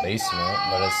 living in a basement.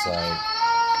 But it's like,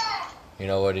 you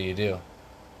know, what do you do?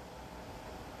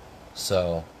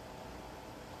 So.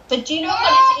 But do you know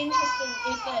what is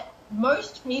interesting is that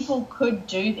most people could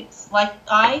do this. Like,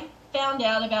 I found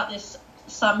out about this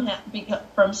somehow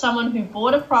from someone who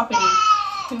bought a property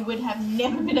who would have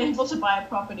never been able to buy a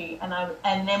property.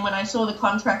 And then when I saw the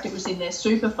contract, it was in their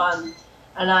super fund.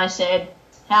 And I said,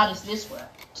 how does this work?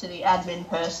 To the admin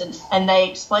person, and they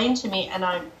explained to me, and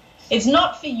it's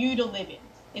not for you to live in,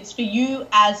 it's for you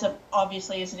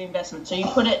obviously as an investment, so you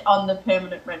put it on the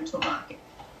permanent rental market.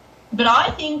 But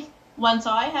I think once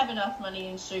I have enough money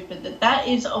in super, that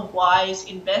is a wise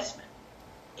investment.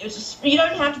 You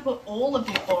don't have to put all of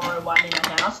your 401 in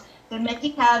a house, but maybe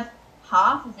have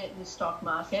half of it in the stock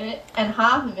market and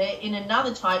half of it in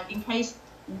another type in case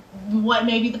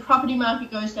maybe the property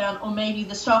market goes down or maybe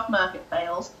the stock market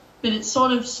fails. But it's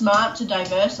sort of smart to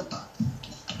diversify.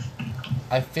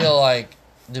 I feel like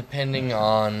depending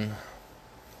on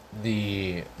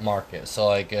the market. So,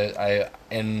 like,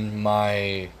 in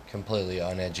my completely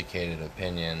uneducated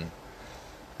opinion,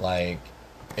 like,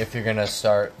 if you're gonna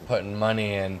start putting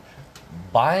money in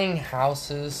buying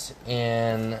houses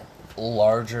in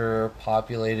larger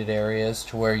populated areas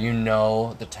to where you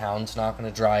know the town's not gonna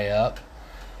dry up.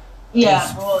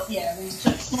 Yeah, well, yeah,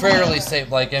 fairly safe.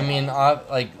 Like, I mean,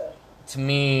 to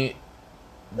me,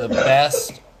 the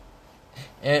best,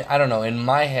 I don't know, in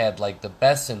my head, like, the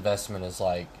best investment is,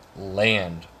 like,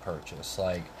 land purchase,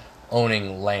 like,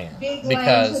 owning land. Big because,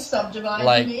 land to subdivide,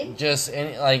 like, you mean? just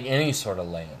any sort of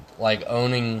land. Like,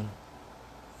 owning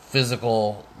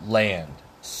physical land,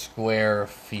 square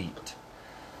feet.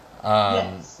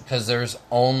 Yes. Because there's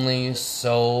only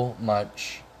so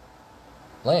much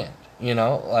land, you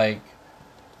know? Like,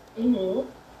 Mm-hmm.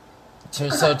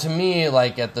 So to me,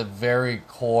 like, at the very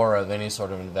core of any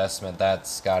sort of investment,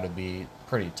 that's got to be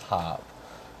pretty top.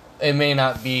 It may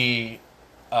not be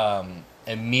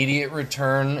immediate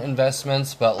return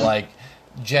investments, but, like,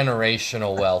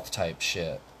 generational wealth type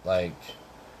shit. Like,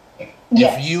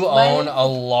 Yes, if you own a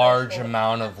large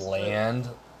amount of land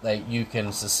that you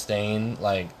can sustain,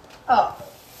 like,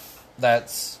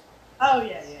 that's... Oh,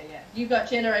 yeah. You've got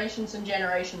generations and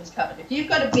generations covered. If you've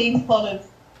got a big plot of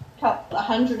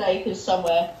 100 acres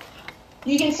somewhere,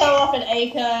 you can sell off an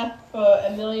acre for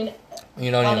 $1 million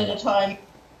one at a time.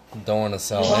 Don't want to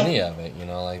sell any of it, you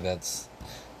know, like, that's...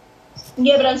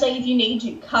 Yeah, but I'm saying if you need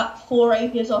to, cut 4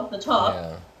 acres off the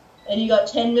top, and you got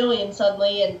 10 million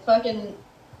suddenly, and fucking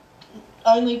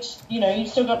only, you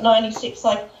still got 96,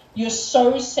 like, you're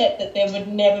so set that there would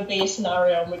never be a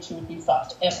scenario in which you would be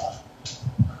fucked, ever.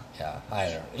 Yeah,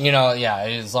 I don't.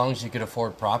 As long as you could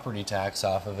afford property tax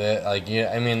off of it, like,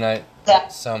 yeah, I mean,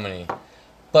 so many.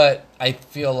 But I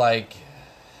feel like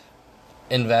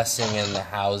investing in the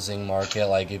housing market,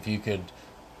 like, if you could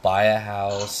buy a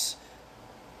house,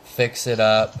 fix it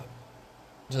up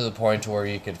to the point to where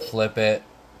you could flip it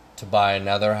to buy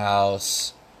another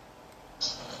house,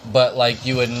 but, like,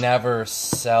 you would never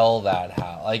sell that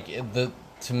house. Like,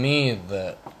 to me,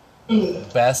 the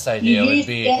best idea would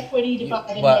be equity to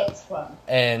buy the next one,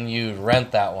 and you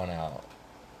rent that one out,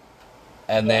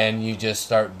 and then you just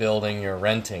start building your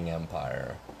renting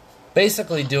empire,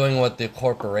 basically doing what the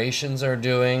corporations are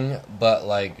doing, but,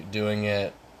 like, doing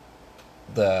it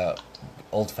the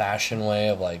old-fashioned way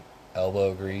of, like,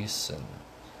 elbow grease, and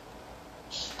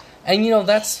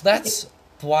that's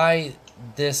why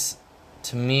this,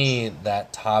 to me,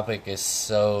 that topic is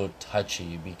so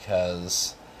touchy,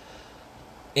 because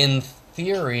in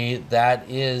theory, that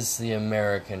is the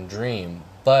American dream.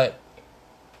 But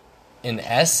in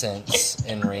essence,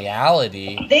 in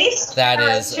reality, that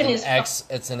is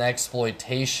it's an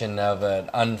exploitation of an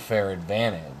unfair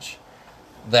advantage.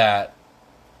 That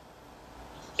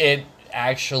it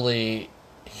actually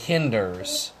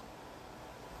hinders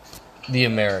the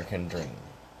American dream.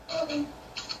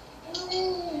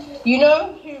 You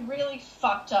know who really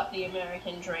fucked up the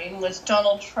American dream was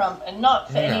Donald Trump, and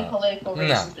not for any political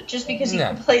reasons, but just because he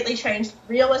completely changed the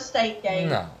real estate game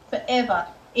forever.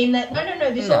 In that,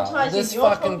 this all ties in. You're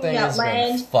fucking talking thing about has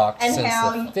land been fucked and since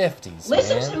how the 50s,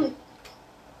 listen man. to me.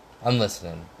 I'm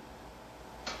listening.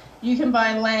 You can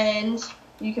buy land,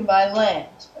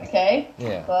 okay?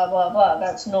 Yeah. Blah, blah, blah,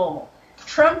 that's normal.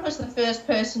 Trump was the first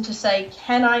person to say,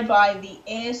 can I buy the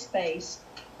airspace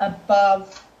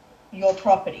above your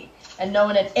property? And no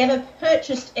one had ever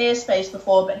purchased airspace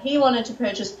before, but he wanted to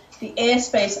purchase the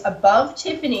airspace above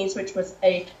Tiffany's, which was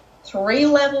a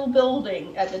 3-level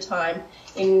building at the time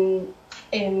in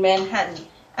Manhattan.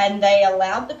 And they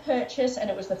allowed the purchase, and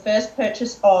it was the first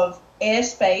purchase of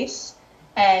airspace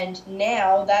And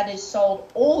now that is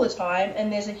sold all the time,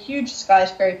 and there's a huge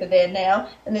skyscraper there now,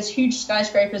 and there's huge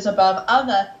skyscrapers above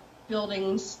other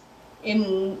buildings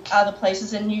in other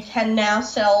places, and you can now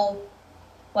sell,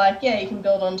 like, you can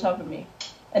build on top of me.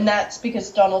 And that's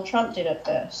because Donald Trump did it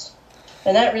first.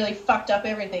 And that really fucked up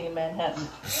everything in Manhattan.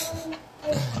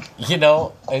 You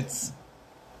know, it's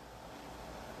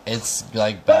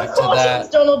like back but of to course that. It's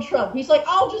Donald Trump. He's like,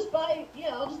 I'll just,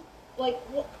 like,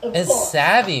 of It's course.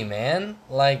 savvy, man.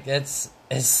 Like, it's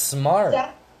smart.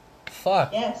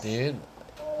 Fuck, yes. dude.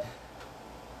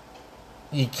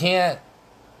 You can't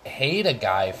hate a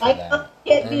guy for I that. can't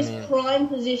get this prime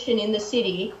position in the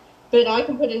city, but I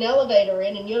can put an elevator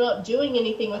in, and you're not doing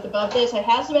anything with above there. So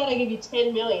how's about I give you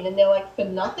 $10 million? And they're like, for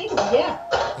nothing? Yeah.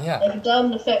 It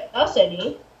doesn't affect us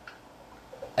any.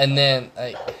 And then,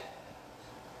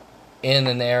 in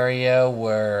an area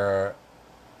where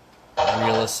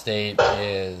real estate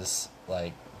is,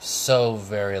 like, so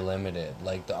very limited,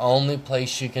 like, the only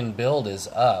place you can build is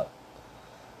up.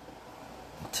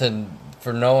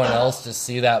 For no one else to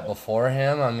see that before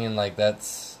him, I mean, like,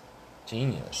 that's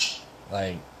genius.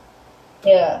 Like,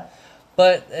 yeah.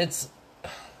 But it's...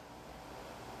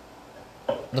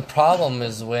 The problem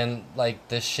is when, like,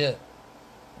 this shit...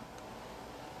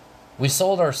 We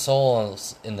sold our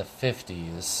souls in the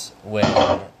 50s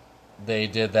when they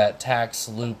did that tax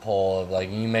loophole of,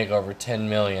 like, you make over 10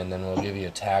 million, then we'll give you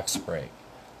a tax break.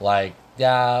 Like,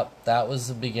 yeah, that was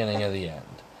the beginning of the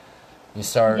end. You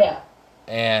start... Yeah.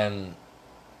 And...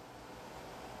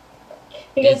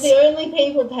 Because the only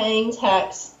people paying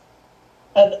tax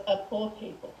are poor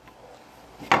people.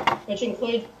 Which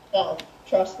includes yourself,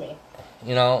 trust me.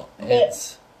 You know, it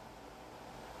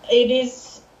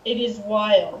is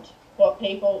wild what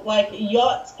people, like,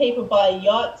 yachts, people buy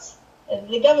yachts.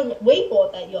 The government, we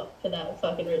bought that yacht for that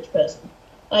fucking rich person.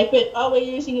 Like, but, we're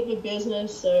using it for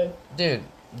business, so... Dude,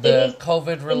 the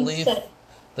COVID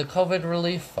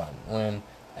relief fund, when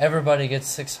everybody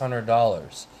gets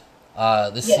 $600,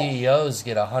 the CEOs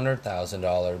get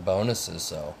 $100,000 bonuses,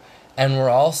 so... And we're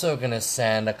also going to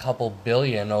send a couple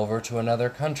billion over to another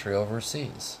country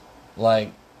overseas.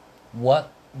 Like,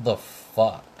 what the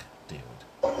fuck, dude?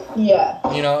 Yeah.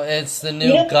 You know, it's the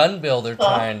new gun bill they're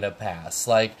trying to pass.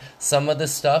 Like, some of the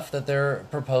stuff that they're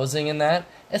proposing in that,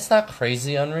 it's not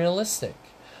crazy unrealistic.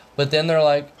 But then they're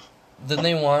like, then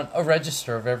they want a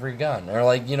register of every gun. Or,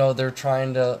 like, you know, they're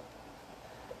trying to...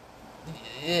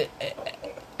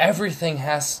 everything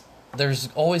has... There's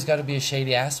always got to be a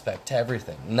shady aspect to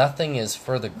everything. Nothing is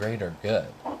for the greater good.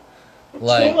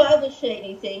 Like, 2 other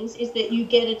shady things is that you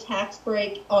get a tax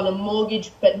break on a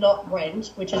mortgage but not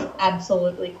rent, which is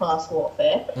absolutely class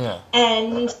warfare. Yeah.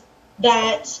 And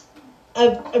that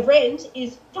a rent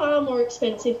is far more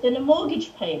expensive than a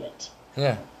mortgage payment.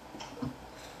 Yeah.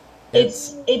 It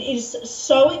is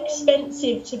so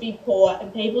expensive to be poor,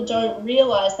 and people don't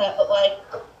realize that. But, like,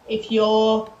 if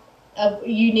you're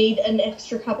you need an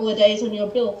extra couple of days on your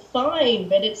bill, fine,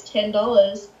 but it's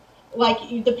 $10.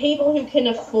 Like, the people who can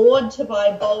afford to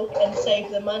buy bulk and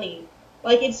save the money,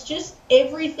 like, it's just,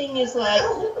 everything is like,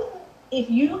 if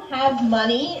you have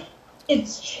money,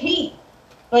 it's cheap.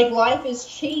 Like, life is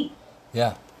cheap.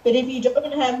 Yeah. But if you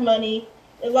don't have money,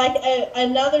 like,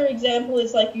 another example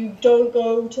is, like, you don't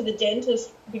go to the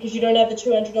dentist because you don't have the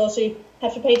 $200, so you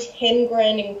have to pay 10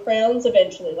 grand in crowns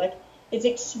eventually. Like, it's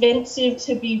expensive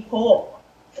to be poor.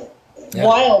 Yeah.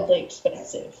 Wildly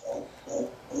expensive.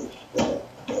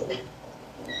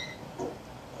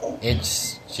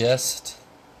 It's just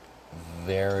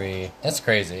very... It's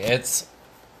crazy. It's...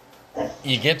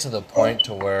 You get to the point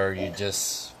to where you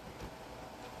just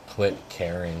quit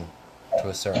caring to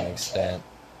a certain extent.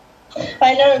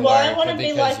 I know, well, I want to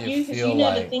be like you because you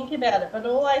never think about it, but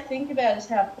all I think about is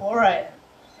how poor I am.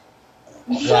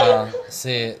 Well,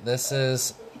 see, there's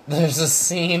a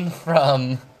scene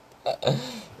from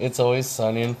It's Always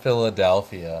Sunny in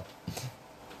Philadelphia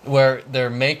where they're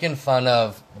making fun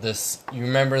of this. You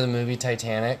remember the movie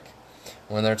Titanic?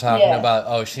 When they're talking about,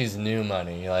 oh, she's new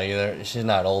money, like, she's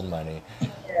not old money. Yeah.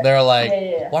 They're like,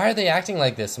 why are they acting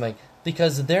like this? I'm like,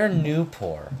 because they're new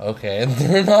poor, okay?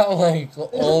 They're not, like,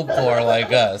 old poor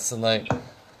like us. And, like,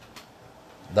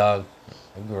 dog,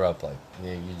 I grew up like,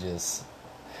 yeah, you just...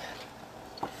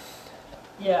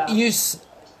 Yeah.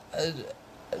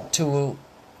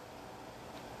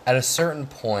 At a certain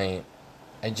point,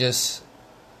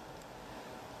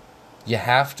 you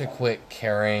have to quit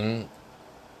caring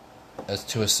as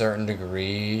to a certain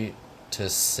degree to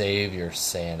save your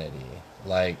sanity.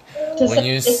 Like, To when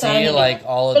you save see, sanity. like,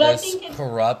 all of But I this think it's-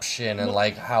 corruption and,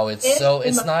 like, how it's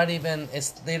not even,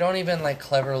 they don't even, like,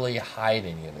 cleverly hide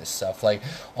any of this stuff. Like,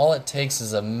 all it takes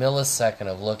is a millisecond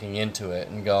of looking into it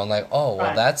and going, like, oh, well,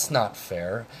 Right. that's not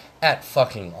fair at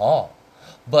fucking all.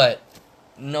 But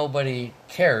nobody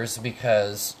cares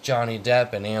because Johnny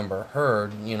Depp and Amber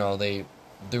Heard, you know, they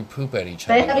threw poop at each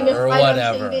They're having other a or fight on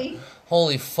whatever. TV.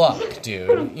 Holy fuck,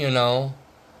 dude, you know?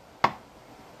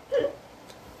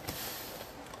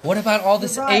 What about all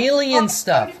this Right. alien Oh,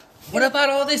 stuff? oh, What about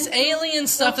all this alien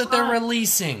stuff that's that they're right.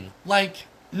 releasing? Like,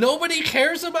 nobody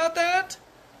cares about that?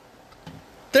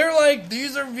 They're like,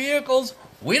 these are vehicles,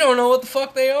 we don't know what the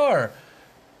fuck they are.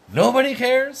 Nobody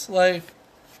cares? Like,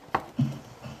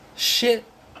 shit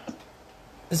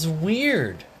is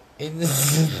weird.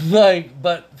 It's like,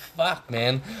 but fuck,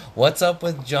 man. What's up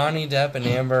with Johnny Depp and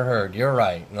Amber Heard? You're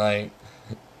right. Like,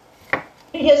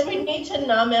 Because we need to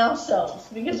numb ourselves.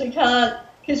 Because we can't.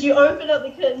 Because you open up the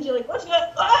curtains, you're like, what's going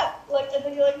on? Like, and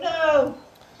then you're like, no.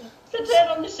 Pretend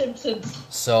on The Simpsons.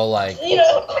 so, like, You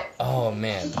know? oh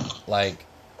man, like,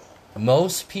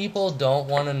 most people don't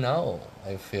want to know,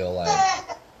 I feel like.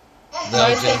 They'll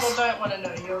Most people just, don't want to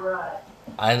know, you're right.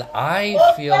 and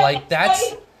I feel like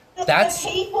that's The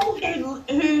people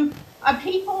who are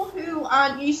people who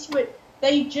aren't used to it.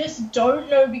 They just don't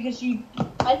know because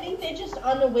I think they're just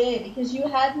unaware because you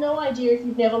had no idea if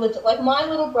you've never lived it. Like my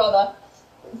little brother,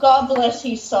 God bless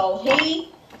his soul.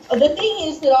 The thing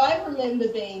is that I remember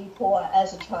being poor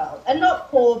as a child, and not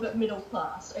poor but middle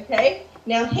class. Okay,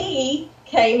 now he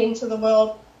came into the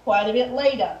world quite a bit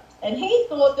later, and he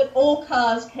thought that all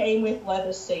cars came with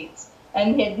leather seats,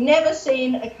 and he had never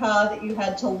seen a car that you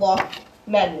had to lock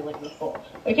manually before.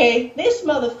 Okay, this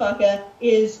motherfucker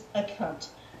is a cunt.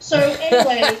 So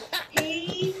anyway,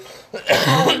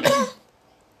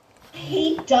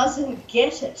 he doesn't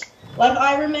get it. Like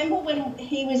I remember when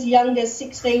he was younger,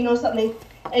 16 or something,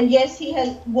 and yes, he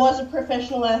was a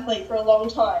professional athlete for a long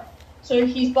time. So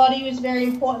his body was very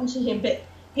important to him, but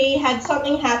he had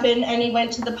something happen and he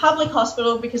went to the public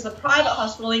hospital because the private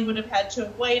hospital he would have had to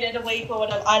have waited a week or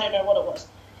whatever. I don't know what it was.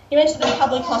 He went to the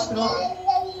public hospital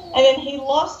and then he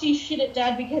lost his shit at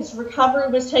dad because recovery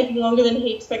was taking longer than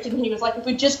he expected. And he was like, if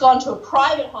we'd just gone to a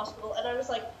private hospital. And I was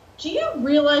like, do you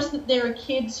realize that there are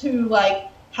kids who like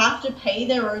have to pay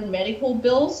their own medical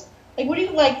bills? Like, what are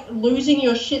you like losing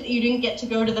your shit that you didn't get to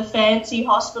go to the fancy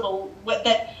hospital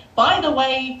that, by the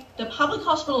way, the public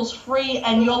hospital's free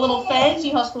and your little fancy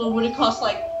hospital would have cost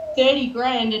like 30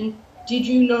 grand. And did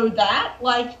you know that?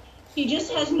 Like, he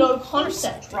just has no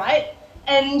concept, right?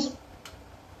 And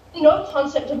no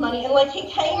concept of money. And like, he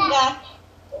came back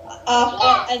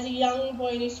after, as a young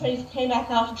boy in his 20s, he came back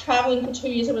after traveling for 2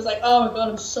 years and was like, oh my God,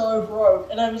 I'm so broke.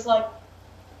 And I was like,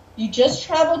 you just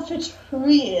traveled for 2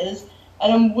 years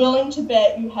and I'm willing to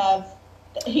bet you have,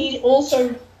 he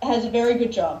also has a very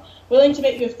good job, willing to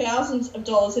bet you have thousands of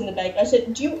dollars in the bank. I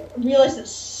said, do you realize that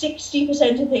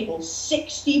 60% of people,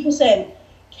 60%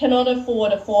 cannot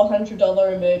afford a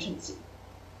 $400 emergency?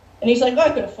 And he's like, I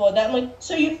could afford that. I'm like,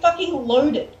 so you're fucking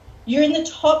loaded. You're in the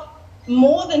top,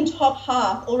 more than top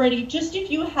half already, just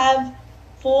if you have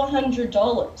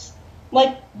 $400.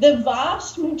 Like, the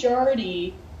vast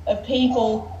majority of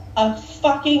people are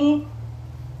fucking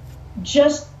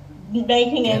just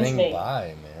making ends getting meet.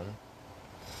 by, man.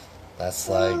 That's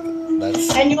like,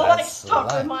 that's, And you're like, that's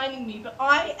stop life. reminding me, but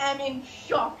I am in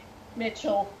shock,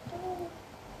 Mitchell.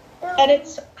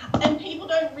 And people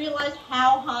don't realize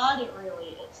how hard it really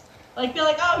is. Like, they're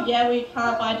like, oh yeah, we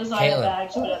can't buy designer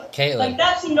bags or whatever. Caitlin. Like,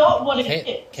 that's not what it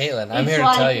is. Caitlin, I'm It's here to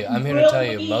like, tell you. I'm here to tell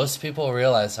you. really- Most people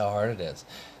realize how hard it is.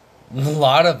 A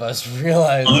lot of us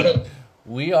realize that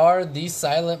we are the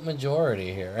silent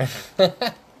majority here.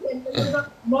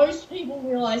 Most people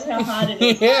realize how hard it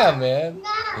is. Yeah, man.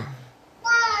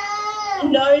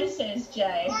 No, says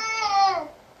Jay.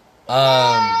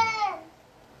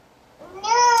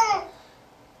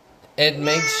 It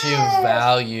makes you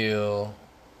value,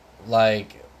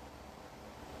 like,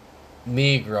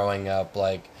 me growing up.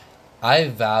 Like, I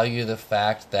value the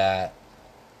fact that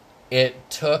it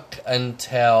took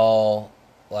until,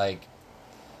 like,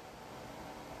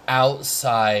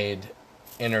 outside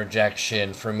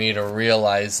interjection for me to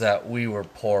realize that we were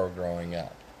poor growing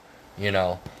up. You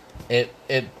know, it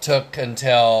took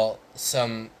until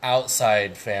some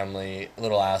outside family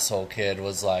little asshole kid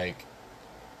was like,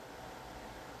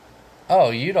 oh,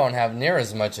 you don't have near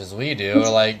as much as we do. Or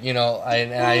like, you know,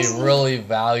 I really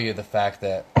value the fact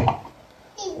that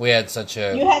we had such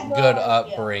a good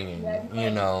upbringing, you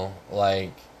know,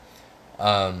 like,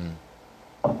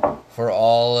 for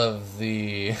all of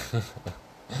the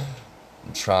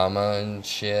trauma and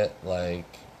shit, like,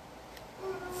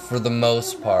 for the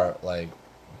most part, like,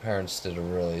 parents did a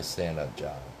really stand-up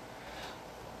job.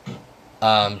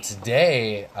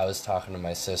 Today, I was talking to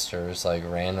my sisters, like,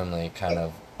 randomly kind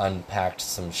of unpacked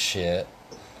some shit.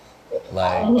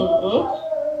 Like,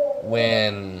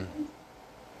 when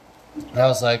I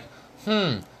was like,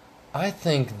 I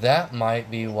think that might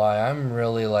be why I'm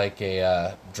really, like,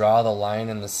 a draw the line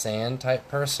in the sand type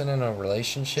person in a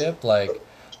relationship. Like,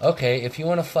 okay, if you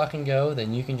want to fucking go,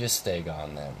 then you can just stay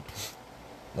gone then.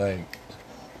 Like,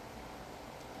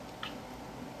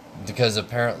 because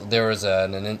apparently there was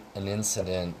an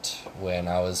incident when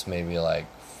I was maybe like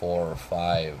 4 or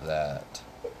 5 that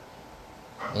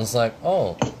it was like,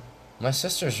 oh, my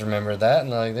sisters remember that, and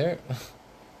like they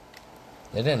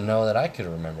didn't know that I could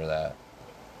remember that.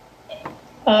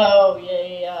 Oh,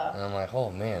 yeah. And I'm like,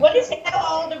 oh man.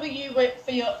 How old were you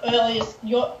for your very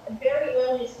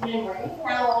earliest memory?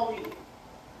 How old were you?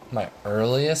 My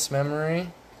earliest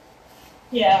memory?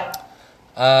 Yeah.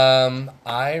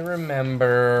 I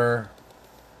remember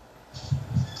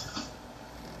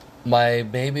my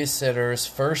babysitter's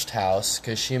first house,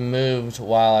 because she moved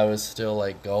while I was still,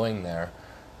 like, going there.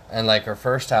 And, like, her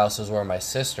first house was where my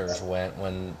sisters went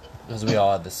because we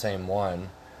all had the same one.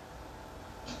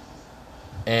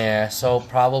 And so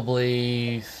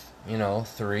probably,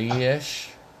 3-ish.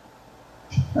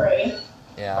 3.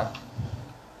 Yeah.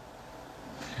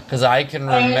 Because I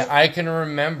can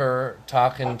remember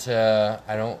talking to,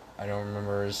 I don't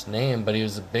remember his name, but he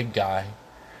was a big guy,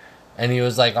 and he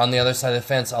was like on the other side of the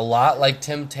fence, a lot like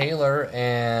Tim Taylor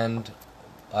and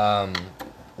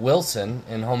Wilson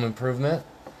in Home Improvement.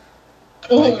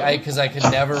 Because I could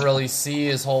never really see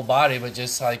his whole body, but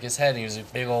just like his head. And he was a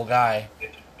big old guy.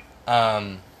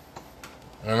 I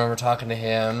remember talking to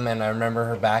him, and I remember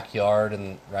her backyard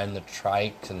and riding the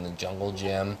trike and the jungle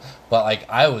gym. But, like,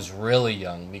 I was really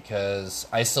young because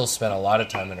I still spent a lot of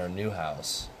time in our new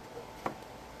house.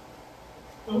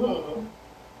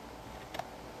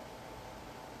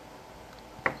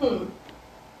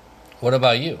 What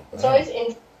about you? It's always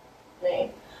interesting to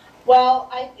me. Well,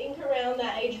 I think around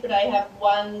that age, but I have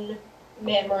one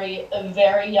memory of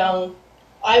very young.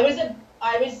 I was a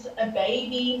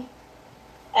baby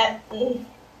at,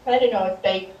 I don't know if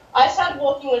baby. I started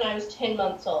walking when I was 10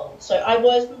 months old, so I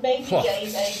was baby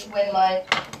Jay's age when my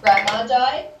grandma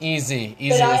died. Easy.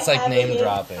 It's like name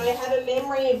dropping. I have a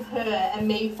memory of her and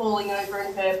me falling over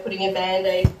and her putting a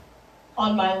Band-Aid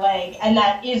on my leg, and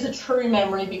that is a true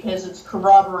memory because it's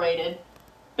corroborated.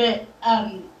 But,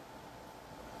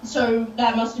 so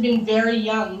that must have been very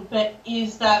young, but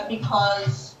is that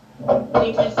because I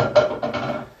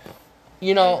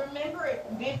remember it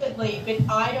vividly, but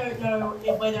I don't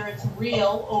know whether it's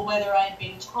real or whether I'd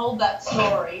been told that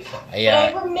story.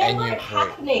 Yeah, but I remember it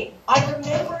happening.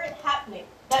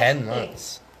 That's 10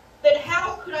 months. But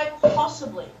how could I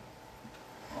possibly?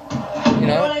 You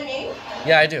know what I mean?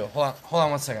 Yeah, I do. Hold on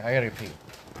 1 second. I gotta pee.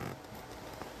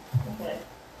 Okay.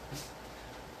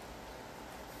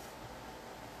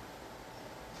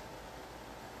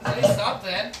 Say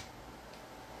something.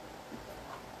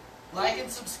 Like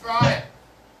and subscribe.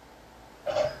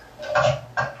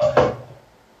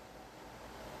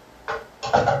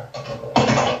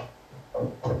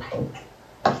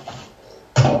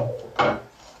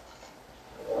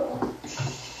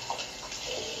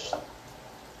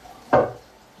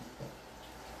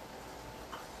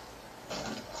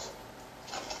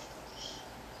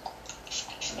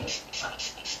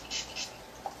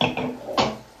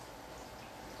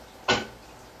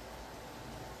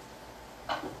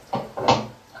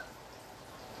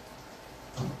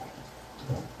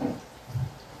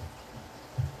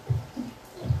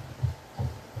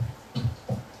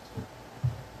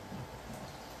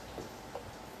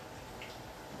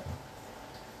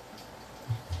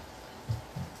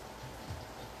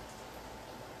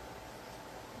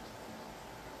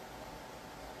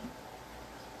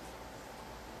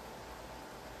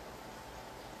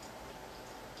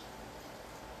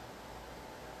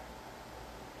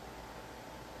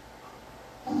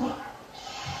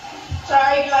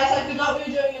 Sorry guys, I forgot we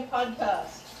were doing a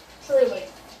podcast. Truly.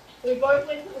 We both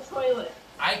went to the toilet.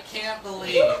 I can't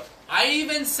believe. I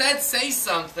even said say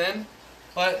something,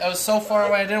 but I was so far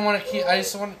away I didn't want to I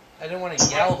didn't want to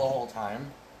yell the whole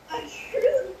time. I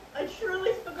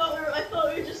truly forgot I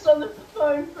thought we were just on the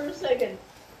phone for a second.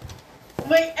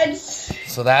 Wait, and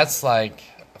so that's like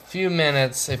a few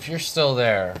minutes. If you're still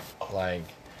there, like,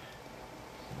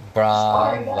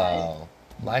 bravo.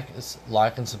 Like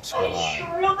and subscribe.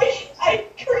 I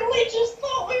truly just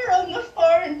thought we were on the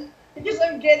phone because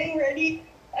I'm getting ready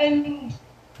and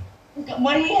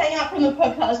When we hang out from the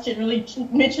podcast, generally,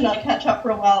 Mitch and I catch up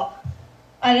for a while.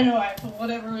 I don't know, for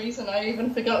whatever reason, I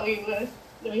even forgot we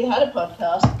had a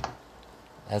podcast.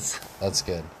 That's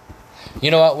good. You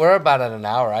know what? We're about at an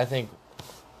hour. I think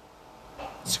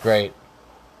it's great.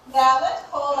 Yeah, let's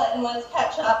call it and let's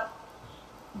catch up.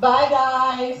 Bye,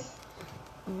 guys.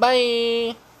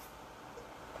 Bye.